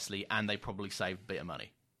episode nicely, and they probably saved a bit of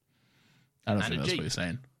money. I don't think that's what you're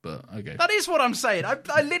saying, but okay. That is what I'm saying.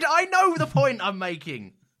 I know the point I'm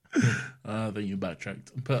making. I think you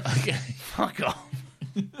backtracked, but okay. Fuck off.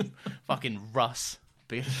 Fucking Russ.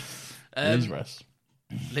 It is Russ.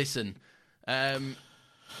 Listen.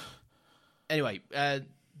 Anyway,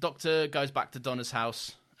 Doctor goes back to Donna's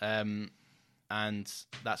house, and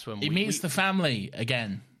that's when he meets the family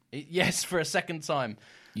again. Yes, for a second time.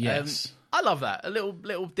 Yes. I love that. A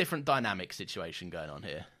little different dynamic situation going on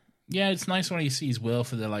here. Yeah, it's nice when he sees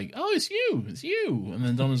Wilf and they're like, oh, it's you. And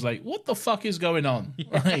then Donna's like, what the fuck is going on?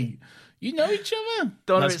 Like, you know each other?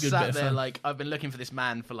 Donna is sat there like, I've been looking for this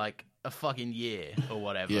man for like a fucking year or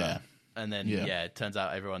whatever. Yeah. And then, it turns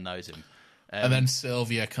out everyone knows him. And then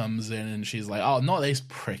Sylvia comes in and she's like, oh, not this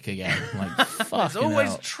prick again. Like, fuck. There's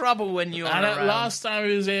always trouble when you're around. Last time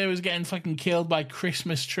he was here, he was getting fucking killed by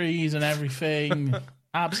Christmas trees and everything.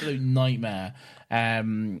 Absolute nightmare.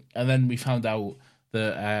 And then we found out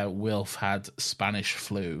that Wilf had Spanish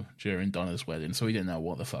flu during Donna's wedding, so he didn't know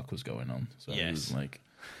what the fuck was going on. So he was like,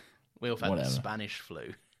 Wilf had Spanish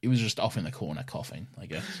flu. He was just off in the corner coughing, I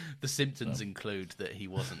guess. The symptoms include that he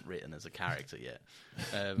wasn't written as a character yet.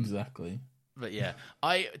 Exactly. But yeah,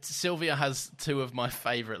 Sylvia has two of my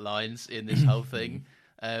favourite lines in this whole thing,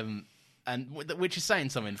 and which is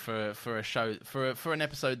saying something for a show for an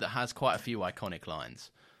episode that has quite a few iconic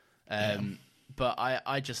lines. But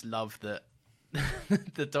I just love that.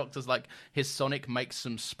 The Doctor's like, his sonic makes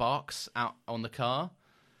some sparks out on the car.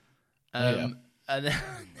 And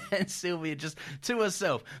then Sylvia just, to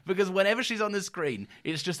herself, because whenever she's on the screen,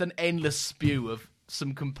 it's just an endless spew of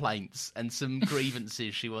some complaints and some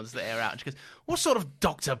grievances she wants to air out. And she goes, what sort of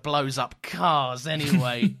Doctor blows up cars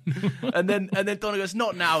anyway? and then Donna goes,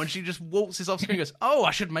 not now. And she just waltzes off screen and goes, oh,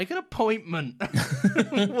 I should make an appointment.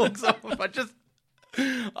 Walks off.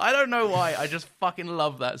 I don't know why. I just fucking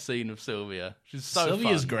love that scene of Sylvia. She's so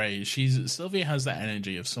Sylvia's fun. great. Sylvia has that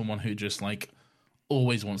energy of someone who just like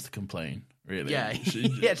always wants to complain. Really, yeah,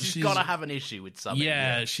 she's got to have an issue with something.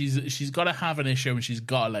 Yeah, she's got to have an issue, and she's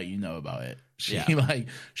got to let you know about it. She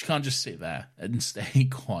can't just sit there and stay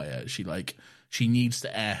quiet. She needs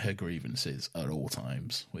to air her grievances at all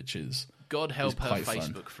times, which is. God help her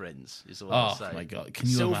Facebook friends, is all I'll say. Oh my God, can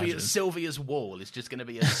you imagine? Sylvia's wall is just going to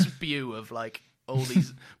be a spew of like all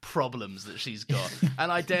these problems that she's got,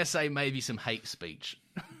 and I dare say maybe some hate speech.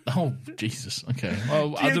 Oh Jesus! Okay,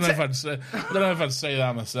 well, I don't know if I'd say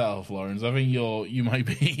that myself, Lawrence. I think you might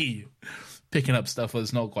be picking up stuff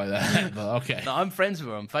that's not quite there. But okay, no, I'm friends with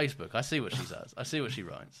her on Facebook. I see what she says. I see what she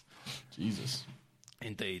writes. Jesus,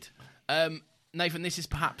 indeed. Nathan, this is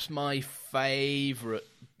perhaps my favourite.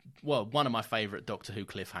 Well, one of my favourite Doctor Who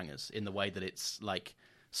cliffhangers in the way that it's like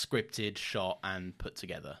scripted, shot, and put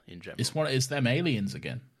together in general. It's them aliens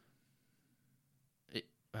again.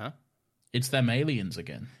 Huh? It's them aliens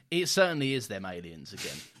again. It certainly is them aliens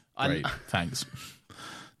again. Great, thanks.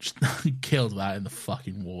 Just killed that in the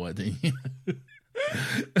fucking war, didn't you?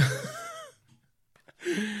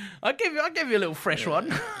 I'll give you a little fresh one.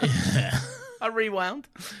 Yeah. I rewound.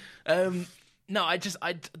 No,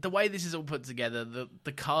 the way this is all put together,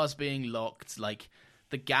 the cars being locked, like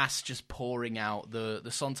the gas just pouring out, the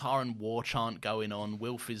Sontaran war chant going on,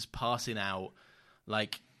 Wilf is passing out,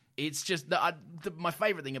 like it's just my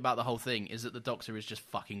favourite thing about the whole thing is that the Doctor is just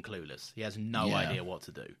fucking clueless. He has no idea what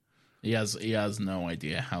to do. He has no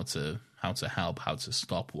idea how to help, how to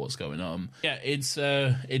stop what's going on. Yeah, it's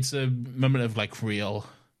a moment of like real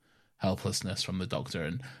helplessness from the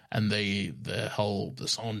Doctor, and the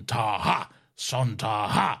Sontaha,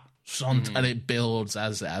 and it builds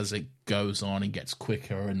as it goes on and gets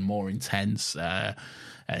quicker and more intense.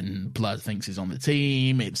 And Blood thinks he's on the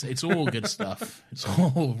team. It's all good stuff. It's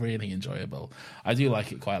all really enjoyable. I do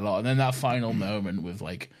like it quite a lot. And then that final moment with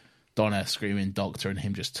like Donna screaming Doctor and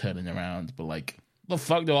him just turning around, but like, what the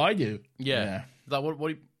fuck do I do? Yeah. Like,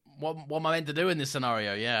 what am I meant to do in this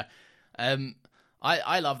scenario? Yeah.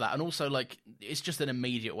 I love that. And also, like, it's just an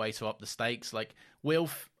immediate way to up the stakes. Like,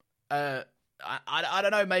 Wilf, I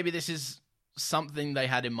don't know, maybe this is something they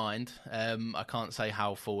had in mind. I can't say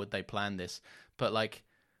how forward they planned this, but like,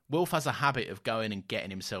 Wilf has a habit of going and getting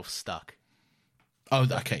himself stuck. Oh,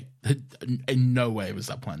 okay. In no way was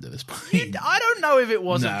that planned at this point. I don't know if it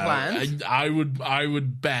wasn't planned. I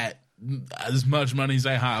would bet as much money as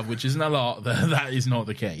I have, which isn't a lot, that is not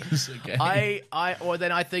the case. Okay.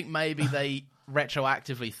 I think maybe they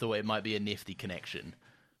retroactively thought it might be a nifty connection.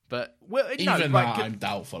 But I'm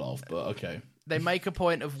doubtful of, but okay. They make a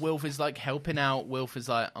point of Wilf is like helping out. Wilf is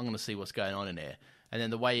like, I'm going to see what's going on in here. And then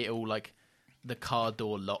the way it all like, the car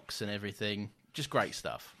door locks and everything, just great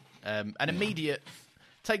stuff.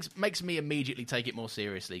 Makes me immediately take it more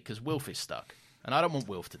seriously because Wilf is stuck, and I don't want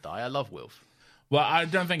Wilf to die. I love Wilf. Well, I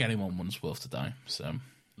don't think anyone wants Wilf to die, so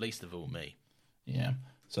least of all me. Yeah,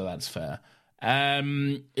 so that's fair.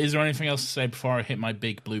 Is there anything else to say before I hit my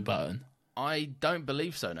big blue button? I don't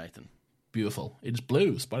believe so, Nathan. Beautiful. It's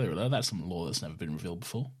blue. Spoiler alert. That's some lore that's never been revealed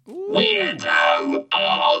before. Weirdo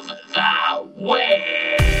of the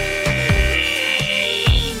Week.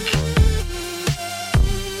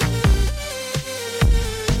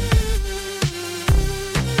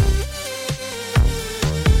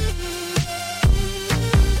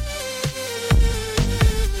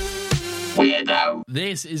 Weirdo.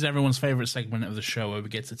 This is everyone's favourite segment of the show where we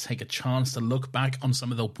get to take a chance to look back on some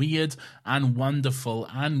of the weird and wonderful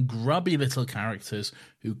and grubby little characters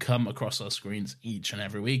who come across our screens each and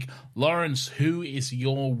every week. Lawrence, who is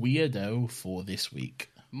your weirdo for this week?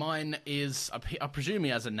 Mine is, I presume he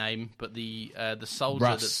has a name, but the soldier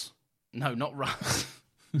Russ. No, not Russ.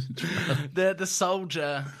 the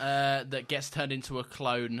soldier that gets turned into a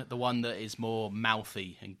clone, the one that is more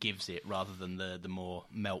mouthy and gives it rather than the more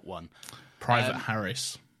melt one. Private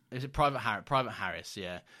Harris. Is it Private Harris? Private Harris,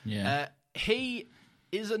 yeah. Yeah. He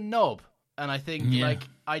is a knob, and I think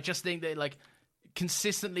I just think that like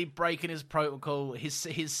consistently breaking his protocol,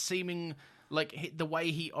 his seeming like the way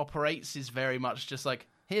he operates is very much just like,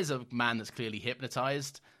 here's a man that's clearly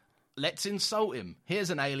hypnotized. Let's insult him. Here's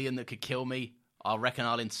an alien that could kill me. I reckon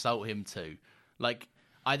I'll insult him too. Like,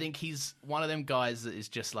 I think he's one of them guys that is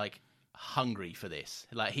just like hungry for this.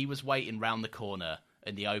 Like, he was waiting round the corner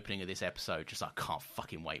in the opening of this episode, just like, I can't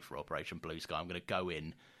fucking wait for Operation Blue Sky. I'm going to go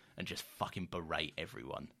in and just fucking berate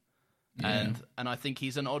everyone. Yeah. And I think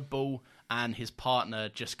he's an oddball, and his partner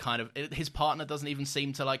just kind of, his partner doesn't even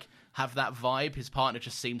seem to like have that vibe. His partner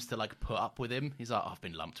just seems to like put up with him. He's like, I've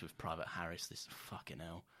been lumped with Private Harris, this fucking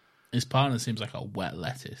hell. His partner seems like a wet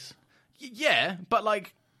lettuce. Yeah, but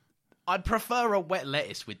like, I'd prefer a wet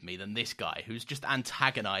lettuce with me than this guy who's just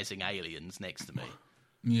antagonizing aliens next to me.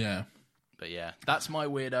 Yeah. But yeah, that's my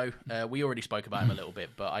weirdo. We already spoke about him a little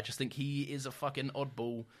bit, but I just think he is a fucking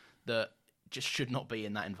oddball that just should not be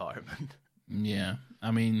in that environment. Yeah,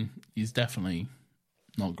 I mean, he's definitely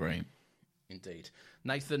not great. Indeed.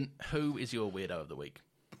 Nathan, who is your weirdo of the week?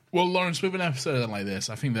 Well, Lawrence, with an episode like this,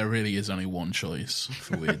 I think there really is only one choice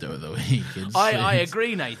for weirdo of the week. I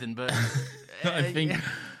agree, Nathan, but I think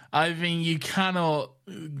you cannot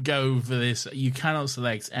go for this. You cannot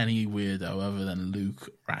select any weirdo other than Luke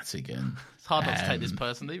Rattigan. It's hard not to take this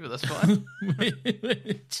personally, but that's fine.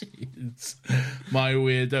 Which is my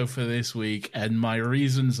weirdo for this week, and my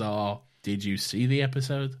reasons are: did you see the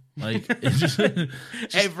episode? Like, just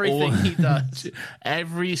everything he does,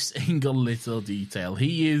 every single little detail.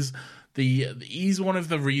 He's one of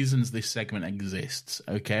the reasons this segment exists.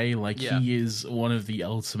 Okay, like he is one of the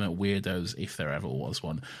ultimate weirdos if there ever was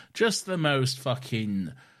one. Just the most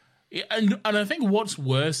fucking. And I think what's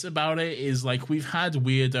worse about it is like we've had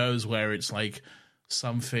weirdos where it's like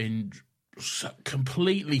something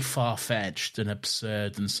completely far-fetched and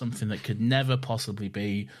absurd and something that could never possibly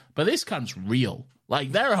be, but this cunt's real.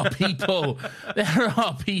 Like, there are people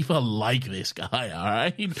like this guy, all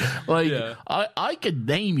right? Like, I could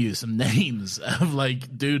name you some names of,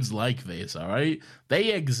 like, dudes like this, all right?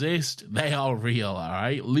 They exist. They are real, all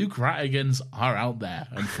right? Luke Rattigans are out there,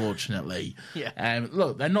 unfortunately.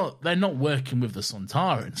 Look, they're not working with the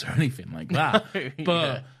Sontarans or anything like that,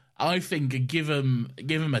 but I think give them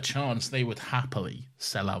a chance, they would happily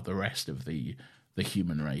sell out the rest of the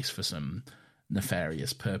human race for some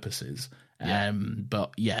nefarious purposes.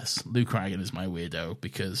 But yes, Luke Raggan is my weirdo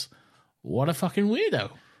because what a fucking weirdo.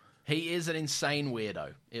 He is an insane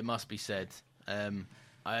weirdo, it must be said. And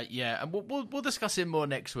we'll discuss him more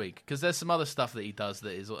next week because there's some other stuff that he does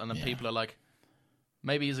that is, and then people are like,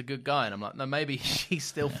 maybe he's a good guy, and I'm like, no, maybe he's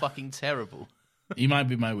still fucking terrible. He might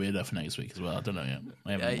be my weirdo for next week as well. I don't know yet.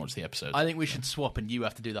 I haven't watched the episode. I think we should swap, and you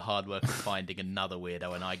have to do the hard work of finding another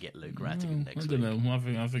weirdo, and I get Luke Rattigan next week. I don't know.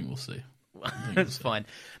 I think we'll see. That's fine.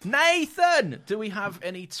 Nathan, do we have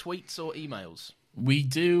any tweets or emails? We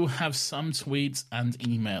do have some tweets and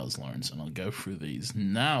emails, Lawrence, and I'll go through these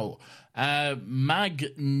now.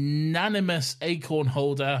 Magnanimous Acorn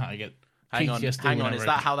Holder. I get Hang on. Is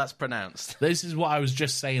that how that's pronounced? This is what I was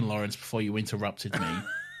just saying, Lawrence, before you interrupted me.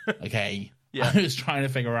 Okay. Yeah. I was trying to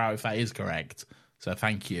figure out if that is correct. So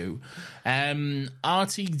thank you.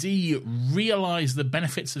 RTD realised the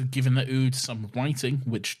benefits of giving the Ood some writing,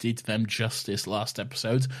 which did them justice last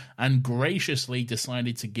episode, and graciously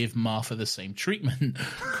decided to give Martha the same treatment.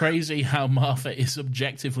 Crazy how Martha is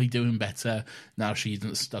objectively doing better now she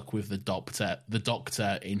isn't stuck with the doctor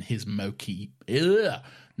in his mopey.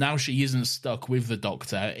 Now she isn't stuck with the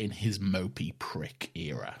doctor in his mopey prick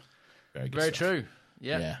era. Very true.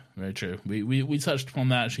 Yeah, very true. We touched upon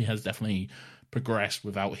that. She has definitely progressed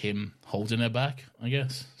without him holding her back, I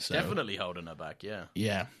guess. So, definitely holding her back, yeah.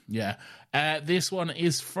 Yeah. This one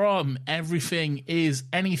is from Everything Is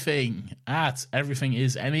Anything at Everything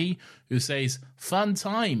Is Any, who says, fun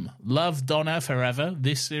time. Love Donna forever.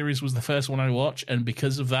 This series was the first one I watched, and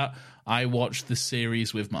because of that, I watched the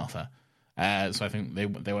series with Martha. So I think they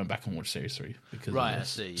went back and watched series 3. Because right, I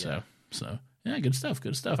see, yeah. So yeah, good stuff.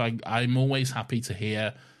 I'm always happy to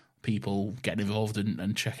hear people getting involved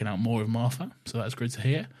and checking out more of Martha, so that's great to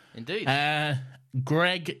hear. Indeed.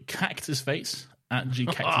 Greg Cactus Face at G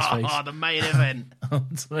Cactus Face. Oh, the main event on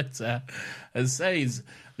Twitter, and says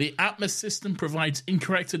the Atmos system provides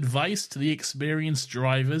incorrect advice to the experienced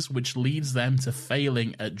drivers, which leads them to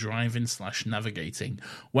failing at driving/navigating.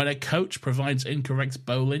 When a coach provides incorrect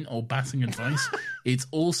bowling or batting advice, it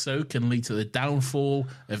also can lead to the downfall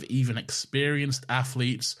of even experienced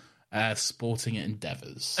athletes' sporting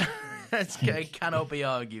endeavours. It cannot be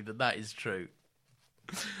argued that is true.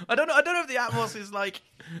 I don't know if the Atmos is like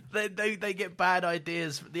they get bad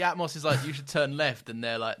ideas. The Atmos is like, you should turn left, and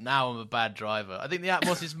they're like, now I'm a bad driver. I think the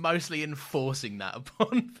Atmos is mostly enforcing that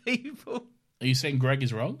upon people. Are you saying Greg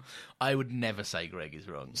is wrong? I would never say Greg is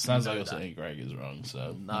wrong. Sounds like you're saying Greg is wrong.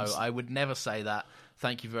 So no, I would never say that.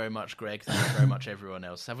 Thank you very much, Greg. Thank you very much, everyone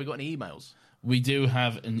else. Have we got any emails? We do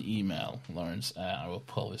have an email, Lawrence. I will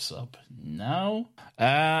pull this up now.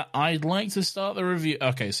 I'd like to start the review.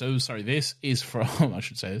 Okay, so sorry, this is from, I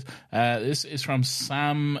should say this. This is from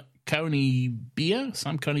Sam Coney Beer,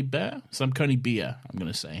 I'm going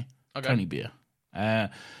to say. Okay. Coney Beer.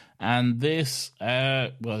 And this,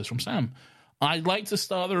 it's from Sam. I'd like to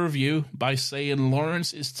start the review by saying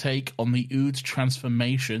Lawrence's take on the Ood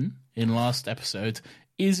transformation in last episode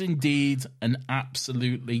is indeed an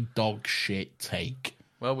absolutely dog shit take.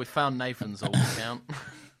 Well, we found Nathan's old account.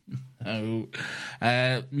 No.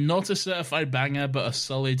 Not a certified banger, but a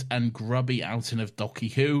solid and grubby outing of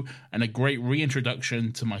Docky Who, and a great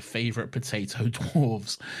reintroduction to my favourite potato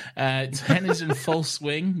dwarves. Ten is in full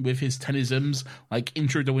swing with his tenisms, like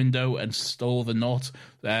intro the window and stole the knot,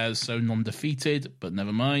 so non-defeated, but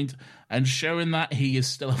never mind, and showing that he is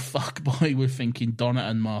still a fuckboy with thinking Donna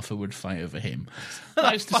and Martha would fight over him.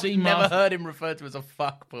 Nice to see Martha. Never heard him referred to as a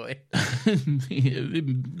fuckboy.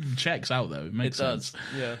 It checks out, though. It makes sense.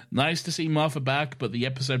 Yeah. Nice to see Martha back, but the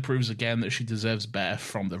episode proves again that she deserves better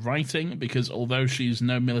from the writing, because although she's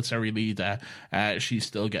no military leader, she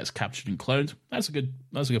still gets captured and cloned. That's a good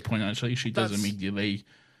point, actually. She does immediately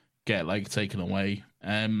get taken away.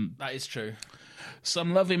 That is true.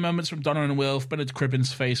 Some lovely moments from Donna and Wilf. Bernard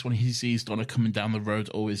Cribbin's face when he sees Donna coming down the road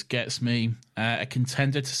always gets me. A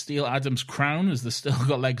contender to steal Adam's crown as the Still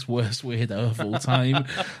Got Legs worst weirdo of all time.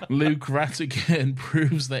 Luke Rattigan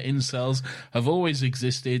proves that incels have always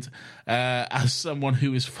existed. As someone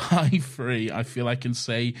who is 5'3", I feel I can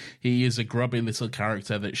say he is a grubby little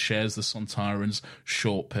character that shares the Sontaran's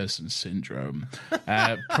short person syndrome.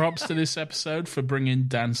 Props to this episode for bringing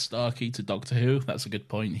Dan Starkey to Doctor Who. That's a good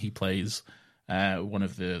point. He plays one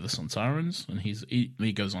of the Sontarans, and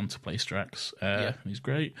he goes on to play Strax. He's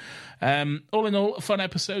great. All in all, a fun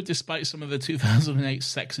episode, despite some of the 2008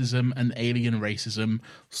 sexism and alien racism.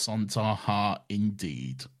 Sontar heart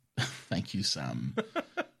indeed. Thank you, Sam.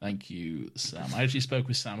 Thank you, Sam. I actually spoke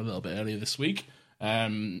with Sam a little bit earlier this week.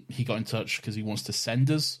 He got in touch because he wants to send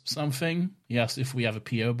us something. He asked if we have a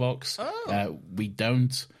PO box. We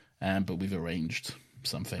don't, but we've arranged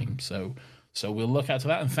something. So So we'll look out for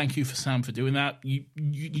that, and thank you for Sam for doing that. You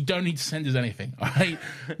don't need to send us anything, all right?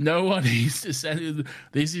 No one needs to send us.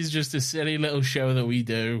 This is just a silly little show that we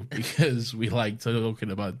do because we like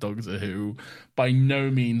talking about Doctor Who. By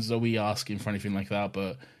no means are we asking for anything like that,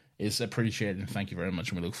 but it's appreciated, and thank you very much,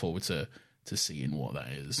 and we look forward to seeing what that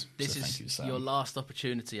is. This so is thank you, Sam. your last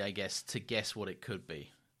opportunity, I guess, to guess what it could be.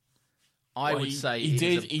 I would say he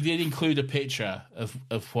did include a picture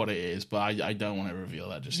of what it is, but I don't want to reveal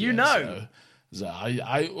that just yet. So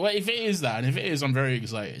if it is that, and if it is, I'm very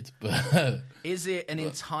excited. But is it an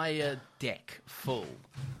entire deck full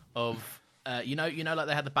of like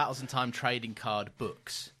they had the Battles in Time trading card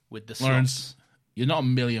books with the slots? Lawrence, you're not a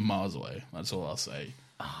million miles away. That's all I'll say.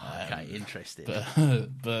 Oh, okay, interesting.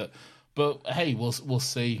 But hey, we'll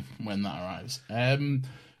see when that arrives.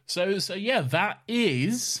 So yeah, that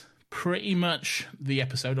is pretty much the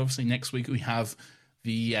episode. Obviously, next week we have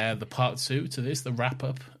the part 2 to this, the wrap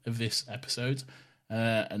up of this episode,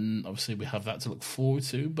 and obviously we have that to look forward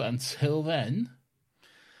to. But until then,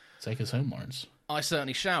 take us home, Lawrence. I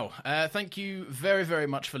certainly shall. Thank you very, very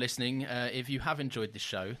much for listening. If you have enjoyed this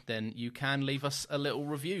show, then you can leave us a little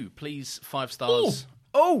review. Please, 5 stars.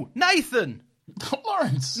 Oh, Nathan!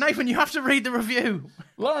 Lawrence! Nathan, you have to read the review.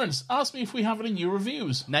 Lawrence, ask me if we have any new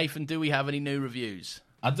reviews. Nathan, do we have any new reviews?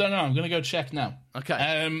 I don't know. I'm going to go check now.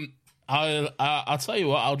 Okay. I'll tell you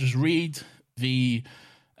what. I'll just read the.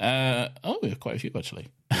 We have quite a few actually.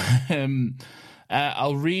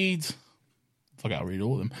 I'll read. I'll read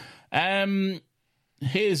all of them.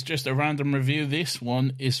 Here's just a random review. This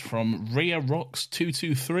one is from Rhea Rocks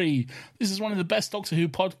 223. This is one of the best Doctor Who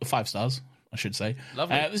 5 stars, I should say.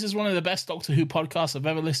 Lovely. This is one of the best Doctor Who podcasts I've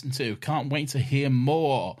ever listened to. Can't wait to hear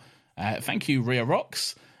more. Thank you, Rhea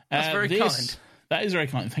Rocks. That's very kind. That is very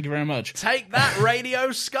kind. Thank you very much. Take that, Radio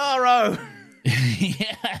Scaro!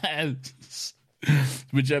 Yes.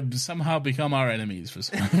 Which have somehow become our enemies for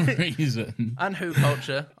some reason. And Who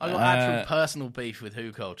Culture. I've got actual personal beef with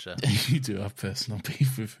Who Culture. You do have personal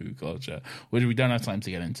beef with Who Culture, which we don't have time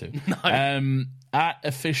to get into. No. At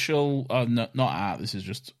official... not at, this is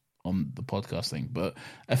just on the podcast thing, but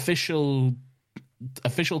official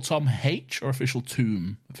Tom H or official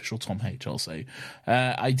Tomb? Official Tom H, I'll say.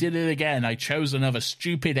 I did it again. I chose another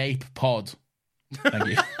stupid ape pod. Thank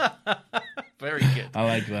you. Very good. I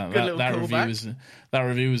like that. That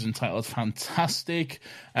review is entitled Fantastic.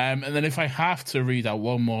 And then if I have to read out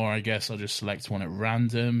one more, I guess I'll just select one at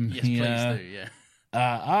random. Yes, please do, yeah.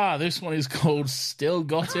 This one is called Still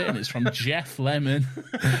Got It, and it's from Jeff Lemon.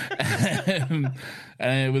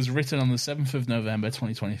 And it was written on the 7th of November,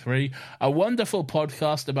 2023. A wonderful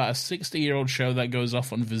podcast about a 60-year-old show that goes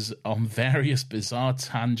off on various bizarre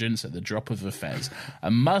tangents at the drop of a fez. A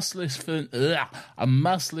must listen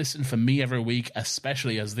for me every week,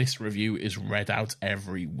 especially as this review is read out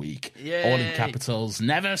every week. Yay. All in capitals.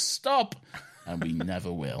 Never stop, and we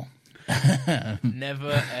never will.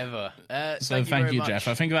 Never ever. Thank you, Jeff.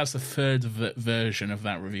 I think that's the third version of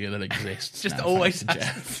that review that exists. Just now, always has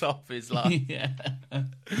to top his laugh. Yeah.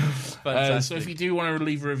 So if you do want to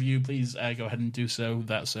leave a review, please go ahead and do so.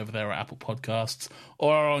 That's over there at Apple Podcasts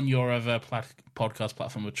or on your other podcast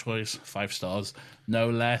platform of choice. 5 stars, no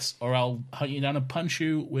less, or I'll hunt you down and punch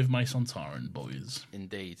you with my Sontaran boys.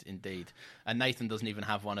 Indeed. And Nathan doesn't even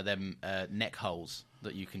have one of them neck holes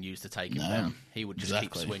that you can use to take him down. He would just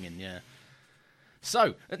keep swinging, yeah.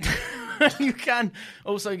 So, you can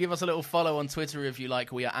also give us a little follow on Twitter if you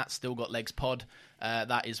like. We are at Still Got Legs Pod.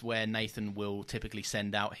 That is where Nathan will typically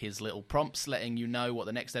send out his little prompts, letting you know what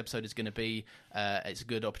the next episode is going to be. It's a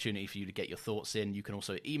good opportunity for you to get your thoughts in. You can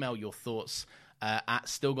also email your thoughts at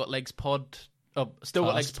stillgotlegspod at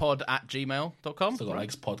gmail.com. Still Got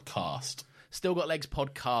Legs Podcast.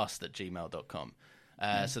 Stillgotlegspodcast at gmail.com.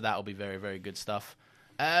 So that'll be very, very good stuff.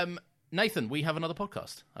 Nathan, we have another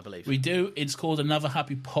podcast, I believe. We do. It's called Another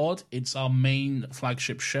Happy Pod. It's our main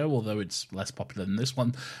flagship show, although it's less popular than this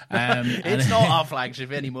one. It's not our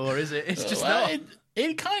flagship anymore, is it? It's just not.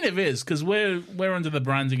 It kind of is, because we're under the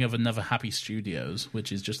branding of Another Happy Studios,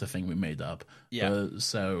 which is just a thing we made up. Yeah.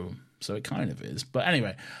 So it kind of is. But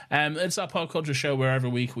anyway, it's our pop culture show where every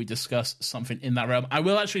week we discuss something in that realm. I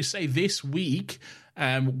will actually say this week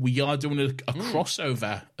we are doing a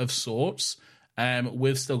crossover of sorts.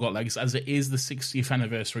 We've Still Got Legs, as it is the 60th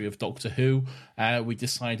anniversary of Doctor Who. We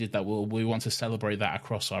decided that we want to celebrate that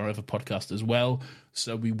across our other podcast as well.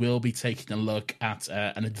 So we will be taking a look at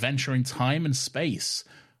An Adventure in Time and Space,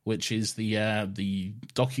 which is the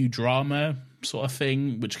docudrama sort of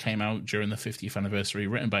thing, which came out during the 50th anniversary,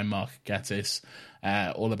 written by Mark Gatiss,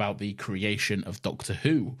 all about the creation of Doctor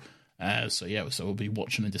Who. So we'll be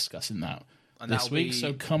watching and discussing that. And this week,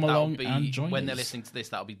 so come along and join us. When they're listening to this,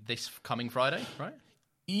 that'll be this coming Friday, right?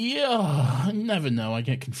 Yeah, I never know. I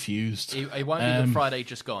get confused. It won't be the Friday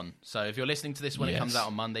just gone. So if you're listening to this when it comes out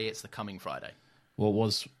on Monday, it's the coming Friday. What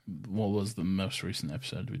was the most recent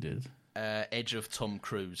episode we did? Edge of Tom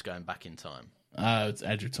Cruise going back in time. It's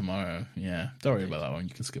Edge of Tomorrow. Yeah, don't worry about that one.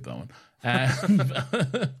 You can skip that one.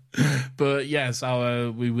 But yes,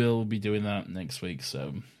 we will be doing that next week.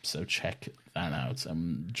 So check that out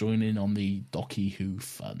and join in on the Docky Who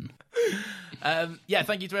fun.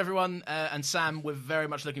 Thank you to everyone. And Sam, we're very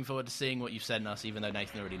much looking forward to seeing what you've sent us, even though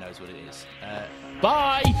Nathan already knows what it is.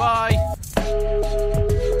 Bye! Bye!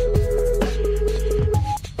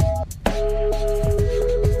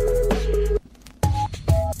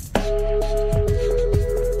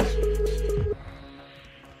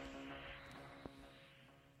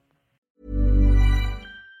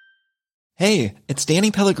 Hey, it's Danny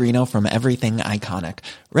Pellegrino from Everything Iconic.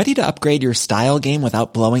 Ready to upgrade your style game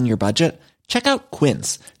without blowing your budget? Check out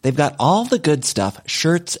Quince. They've got all the good stuff,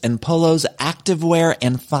 shirts and polos, activewear,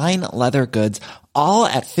 and fine leather goods, all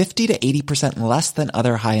at 50 to 80% less than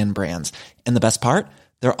other high-end brands. And the best part?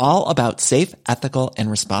 They're all about safe, ethical, and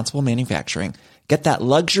responsible manufacturing. Get that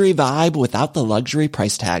luxury vibe without the luxury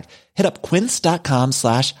price tag. Hit up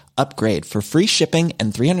quince.com/upgrade for free shipping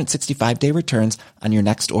and 365-day returns on your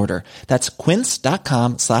next order. That's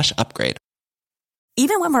quince.com/upgrade.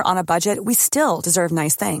 Even when we're on a budget, we still deserve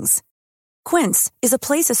nice things. Quince is a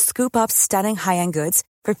place to scoop up stunning high-end goods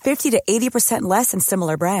for 50 to 80% less than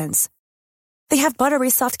similar brands. They have buttery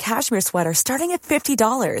soft cashmere sweaters starting at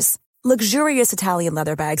 $50, luxurious Italian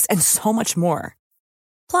leather bags, and so much more.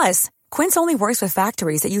 Plus, Quince only works with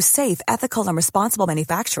factories that use safe, ethical, and responsible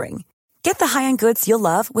manufacturing. Get the high-end goods you'll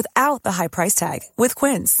love without the high price tag with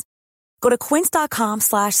Quince. Go to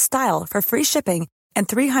quince.com/style for free shipping and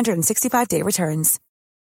 365-day returns.